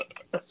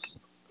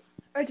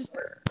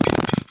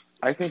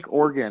think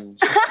Oregon.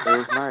 It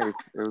was nice.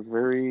 It was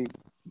very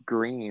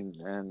green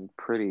and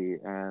pretty,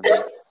 and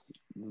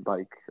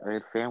like I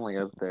had family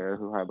up there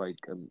who had like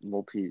a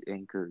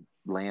multi-acre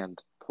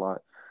land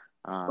plot.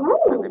 Ooh.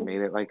 and they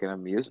made it like an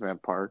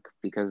amusement park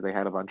because they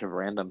had a bunch of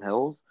random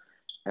hills,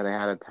 and they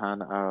had a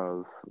ton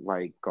of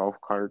like golf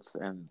carts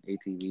and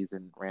ATVs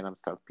and random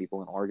stuff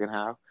people in Oregon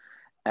have.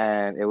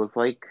 And it was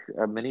like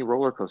a mini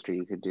roller coaster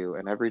you could do,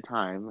 and every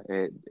time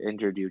it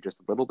injured you just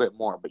a little bit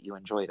more, but you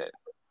enjoyed it.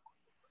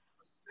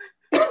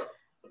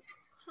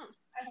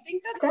 I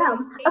think that's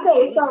Damn.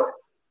 Okay, so.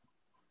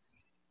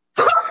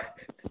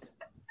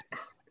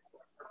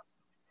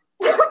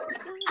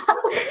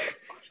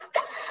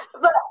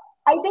 But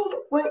I think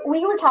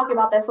we were talking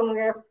about this when we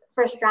were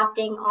first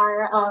drafting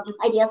our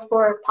ideas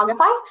for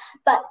Pogify.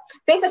 But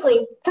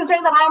basically,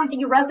 considering that I am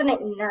the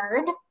resident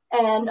nerd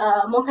and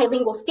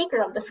multilingual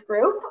speaker of this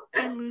group.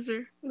 And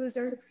loser.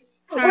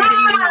 Sorry,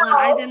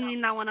 I didn't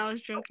mean that one. I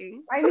was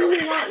joking. I mean,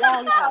 you're not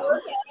wrong. Wow,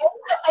 okay.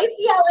 I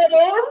see how it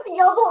is.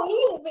 Y'all don't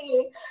need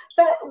me.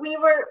 But we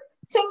were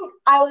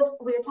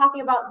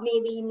talking about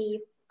maybe me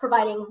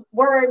providing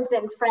words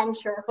in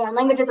French or foreign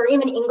languages or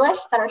even English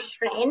that are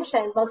strange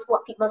and most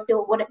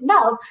people wouldn't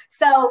know.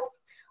 So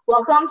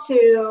welcome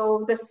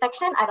to this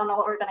section. I don't know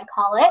what we're going to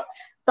call it,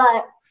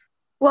 but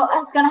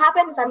what's going to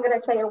happen is I'm going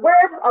to say a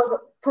word.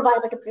 I'll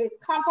provide like a brief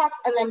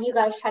context, and then you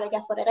guys try to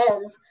guess what it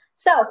is.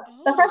 So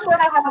the first word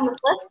I have on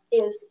this list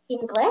is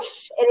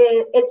English.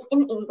 It's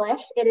in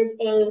English. It is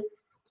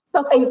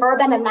both a verb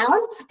and a noun,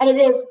 and it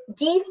is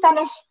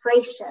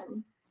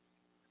defenestration.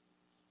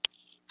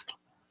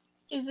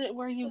 Is it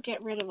where you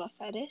get rid of a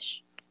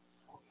fetish?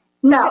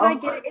 No. Can I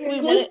get it in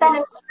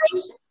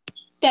Defenestration.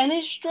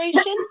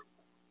 Fenestration?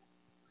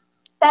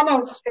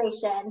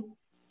 Fenestration.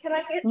 Can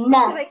I get?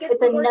 No, Can I get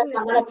it's the a word no, in the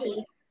not a sentence?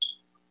 T.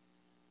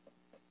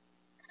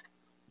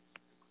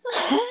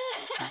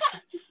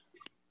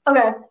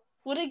 Okay.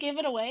 Would it give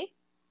it away?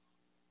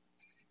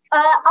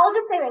 I'll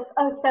just say this.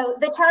 So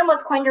the term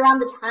was coined around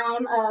the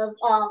time of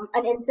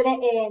an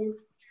incident in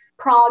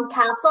Prague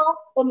Castle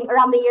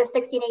around the year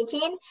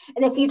 1618.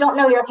 And if you don't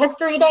know your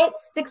history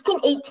dates,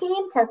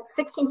 1618 to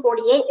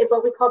 1648 is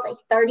what we call the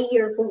 30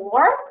 Years'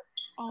 War.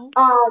 Oh.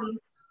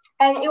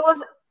 And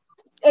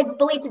it's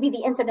believed to be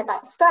the incident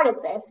that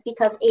started this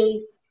because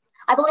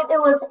I believe it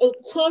was a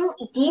king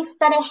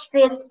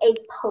defenestrated a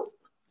pope.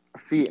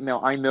 See,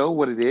 now I know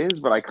what it is,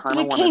 but I kind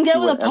of The want to king see get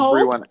with what a pope?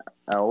 everyone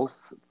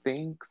else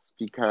thinks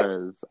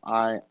because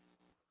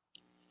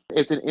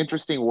it's an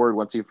interesting word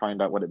once you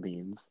find out what it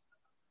means.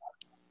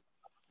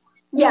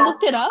 You Yeah.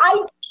 looked it up?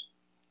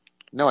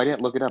 No, I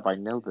didn't look it up. I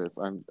know this.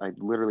 I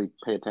literally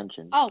pay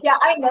attention. Oh. Yeah,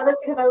 I know this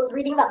because I was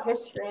reading about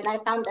history and I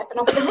found this and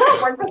I was like, is there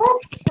a word for this?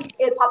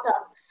 It popped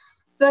up.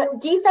 But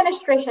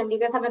defenestration, do you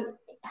guys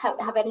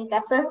have any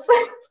guesses?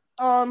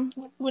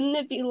 Wouldn't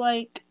it be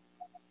like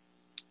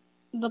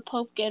the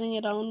Pope getting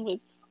it on with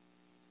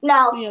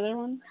No. the other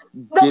one?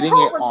 The Getting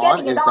Pope it was on?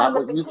 getting it Is on that with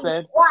what the you king's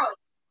said? wife.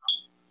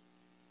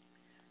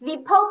 The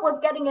Pope was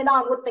getting it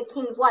on with the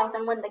king's wife,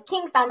 and when the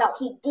king found out,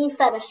 he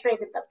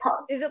defenestrated the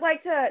Pope. Is it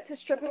like to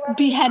strip him of his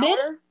Beheaded?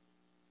 power?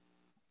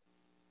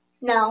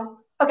 No.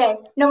 Okay,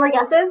 no more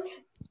guesses?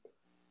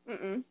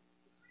 Mm-mm.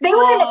 They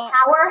were in a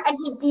tower, and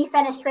he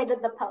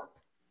defenestrated the Pope.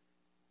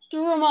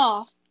 Threw him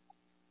off.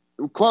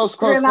 Close.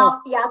 Threw him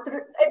out. Yeah,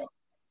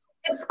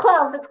 it's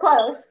close. It's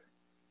close.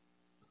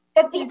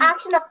 It's the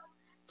action of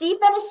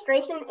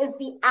defenestration is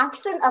the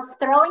action of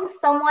throwing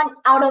someone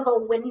out of a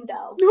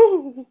window.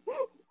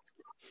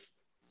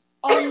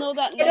 I'll know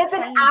that It next is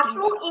time an you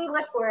actual do that.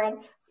 English word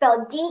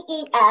spelled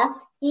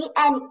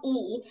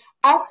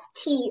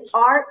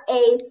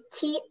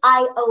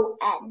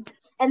Defenestration.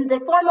 And the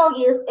formal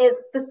use is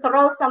to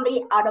throw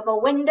somebody out of a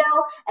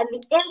window, and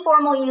the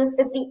informal use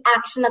is the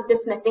action of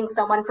dismissing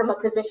someone from a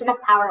position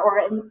of power or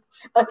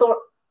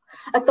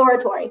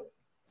authority.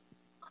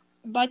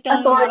 By throwing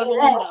him out of a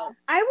window.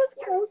 I was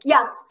close.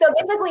 Yeah, so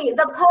basically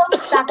the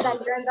popes back then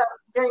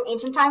during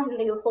ancient times in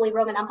the Holy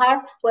Roman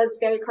Empire was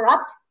very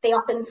corrupt. They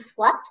often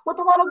slept with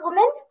a lot of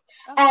women,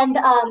 and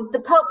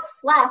the Pope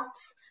slept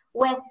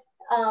with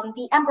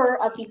the emperor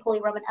of the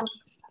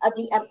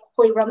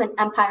Holy Roman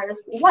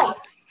Empire's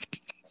wife.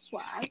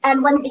 Swag.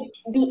 And when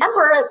the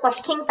emperor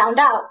 / king found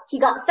out, he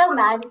got so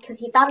mad because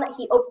he found that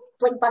he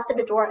busted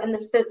a door in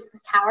the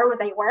tower where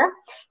they were.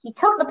 He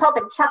took the Pope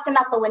and chucked him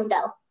out the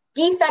window.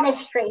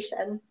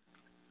 Defenestration.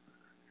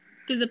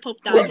 Did the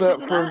Pope die? Love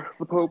that for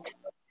the Pope.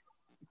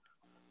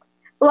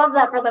 Love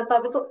that for the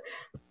Pope.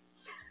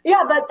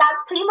 Yeah, but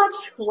that's pretty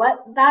much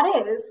what that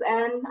is.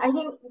 And I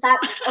think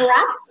that's a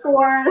wrap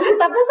for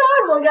this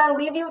episode. We're going to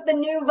leave you with the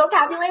new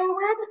vocabulary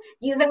word.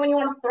 Use it when you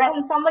want to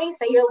threaten somebody.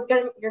 Say you're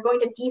going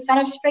to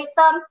defenestrate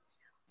them.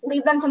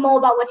 Leave them to mull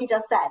about what you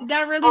just said.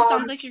 That really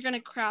sounds like you're going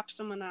to crap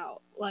someone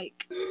out.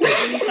 Like,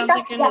 it really sounds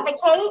like you're going to...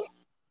 Defecate?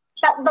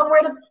 The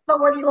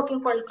word you're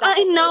looking for is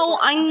defecate.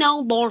 I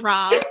know,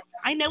 Laura.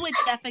 I know what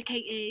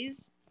defecate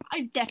is.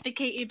 I've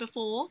defecated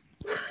before.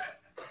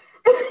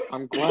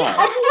 I'm glad.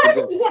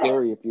 It's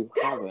scary if you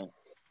haven't.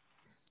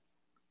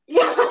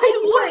 Yeah,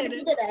 I would.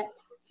 You did it.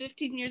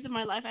 15 years of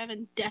my life, I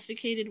haven't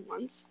defecated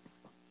once.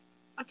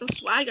 That's a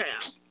swag I am.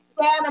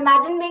 Damn,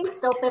 imagine being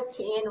still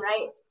 15,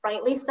 right?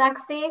 Rightly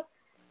sexy.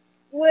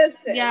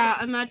 Listen.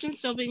 Yeah, imagine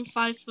still being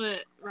 5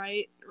 foot,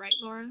 right? Right,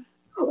 Laura?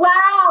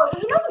 Wow,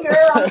 you know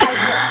you're on 5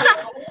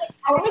 foot too.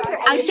 I wonder if you're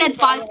I said editing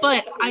 5 foot.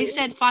 that. I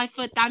said 5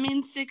 foot. That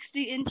means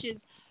 60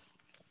 inches.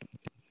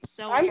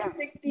 So I'm yeah.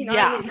 69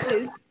 Yeah.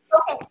 inches.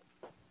 Okay.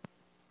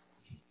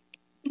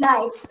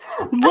 Nice.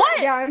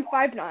 What? Yeah, I'm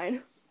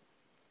 5'9".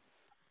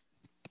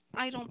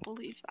 I don't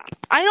believe that.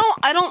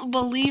 I don't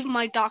believe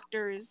my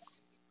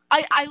doctors.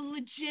 I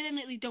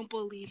legitimately don't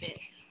believe it.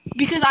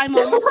 Because I'm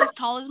almost as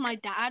tall as my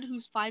dad,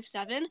 who's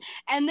 5'7",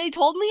 and they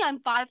told me I'm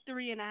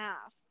 5'3 and a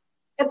half.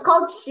 It's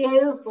called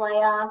shoes,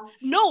 Leia.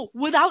 No,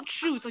 without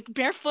shoes, like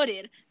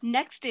barefooted.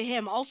 Next to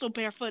him, also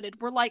barefooted.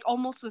 We're like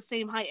almost the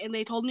same height, and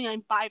they told me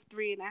I'm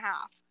 5'3 and a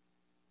half.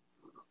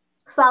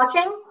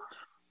 Slouching?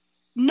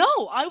 No,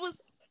 I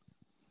was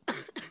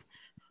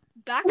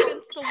back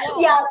against the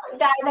wall. Yeah,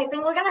 guys, I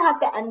think we're gonna have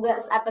to end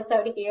this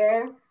episode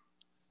here.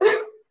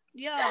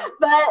 Yeah.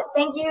 But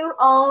thank you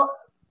all.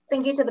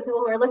 Thank you to the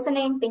people who are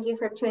listening. Thank you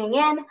for tuning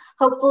in.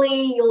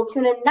 Hopefully you'll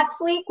tune in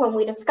next week when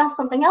we discuss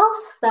something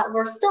else that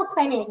we're still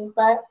planning.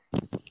 But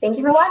thank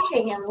you for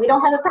watching. And we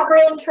don't have a proper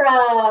intro.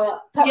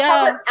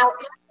 Proper outro.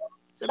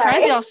 Surprised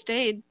Sorry. y'all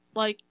stayed.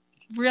 Like,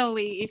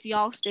 really, if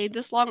y'all stayed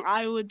this long,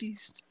 I would be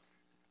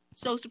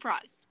so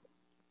surprised.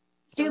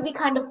 Do be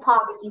kind of pog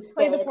if you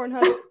Play the stayed.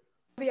 Pornhub.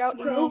 The A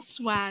little outro.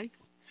 swag.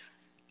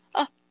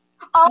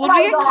 Oh Would my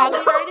we get god.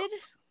 copyrighted?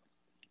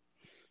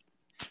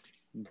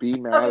 Be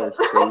mad Okay, or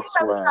stay let me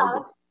swag.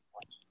 stop.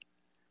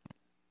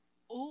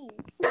 Oh,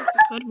 that's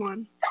a good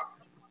one.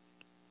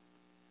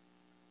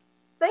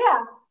 So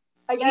yeah,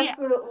 I guess Yeah.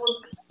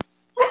 we'll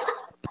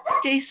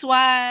Stay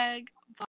swag.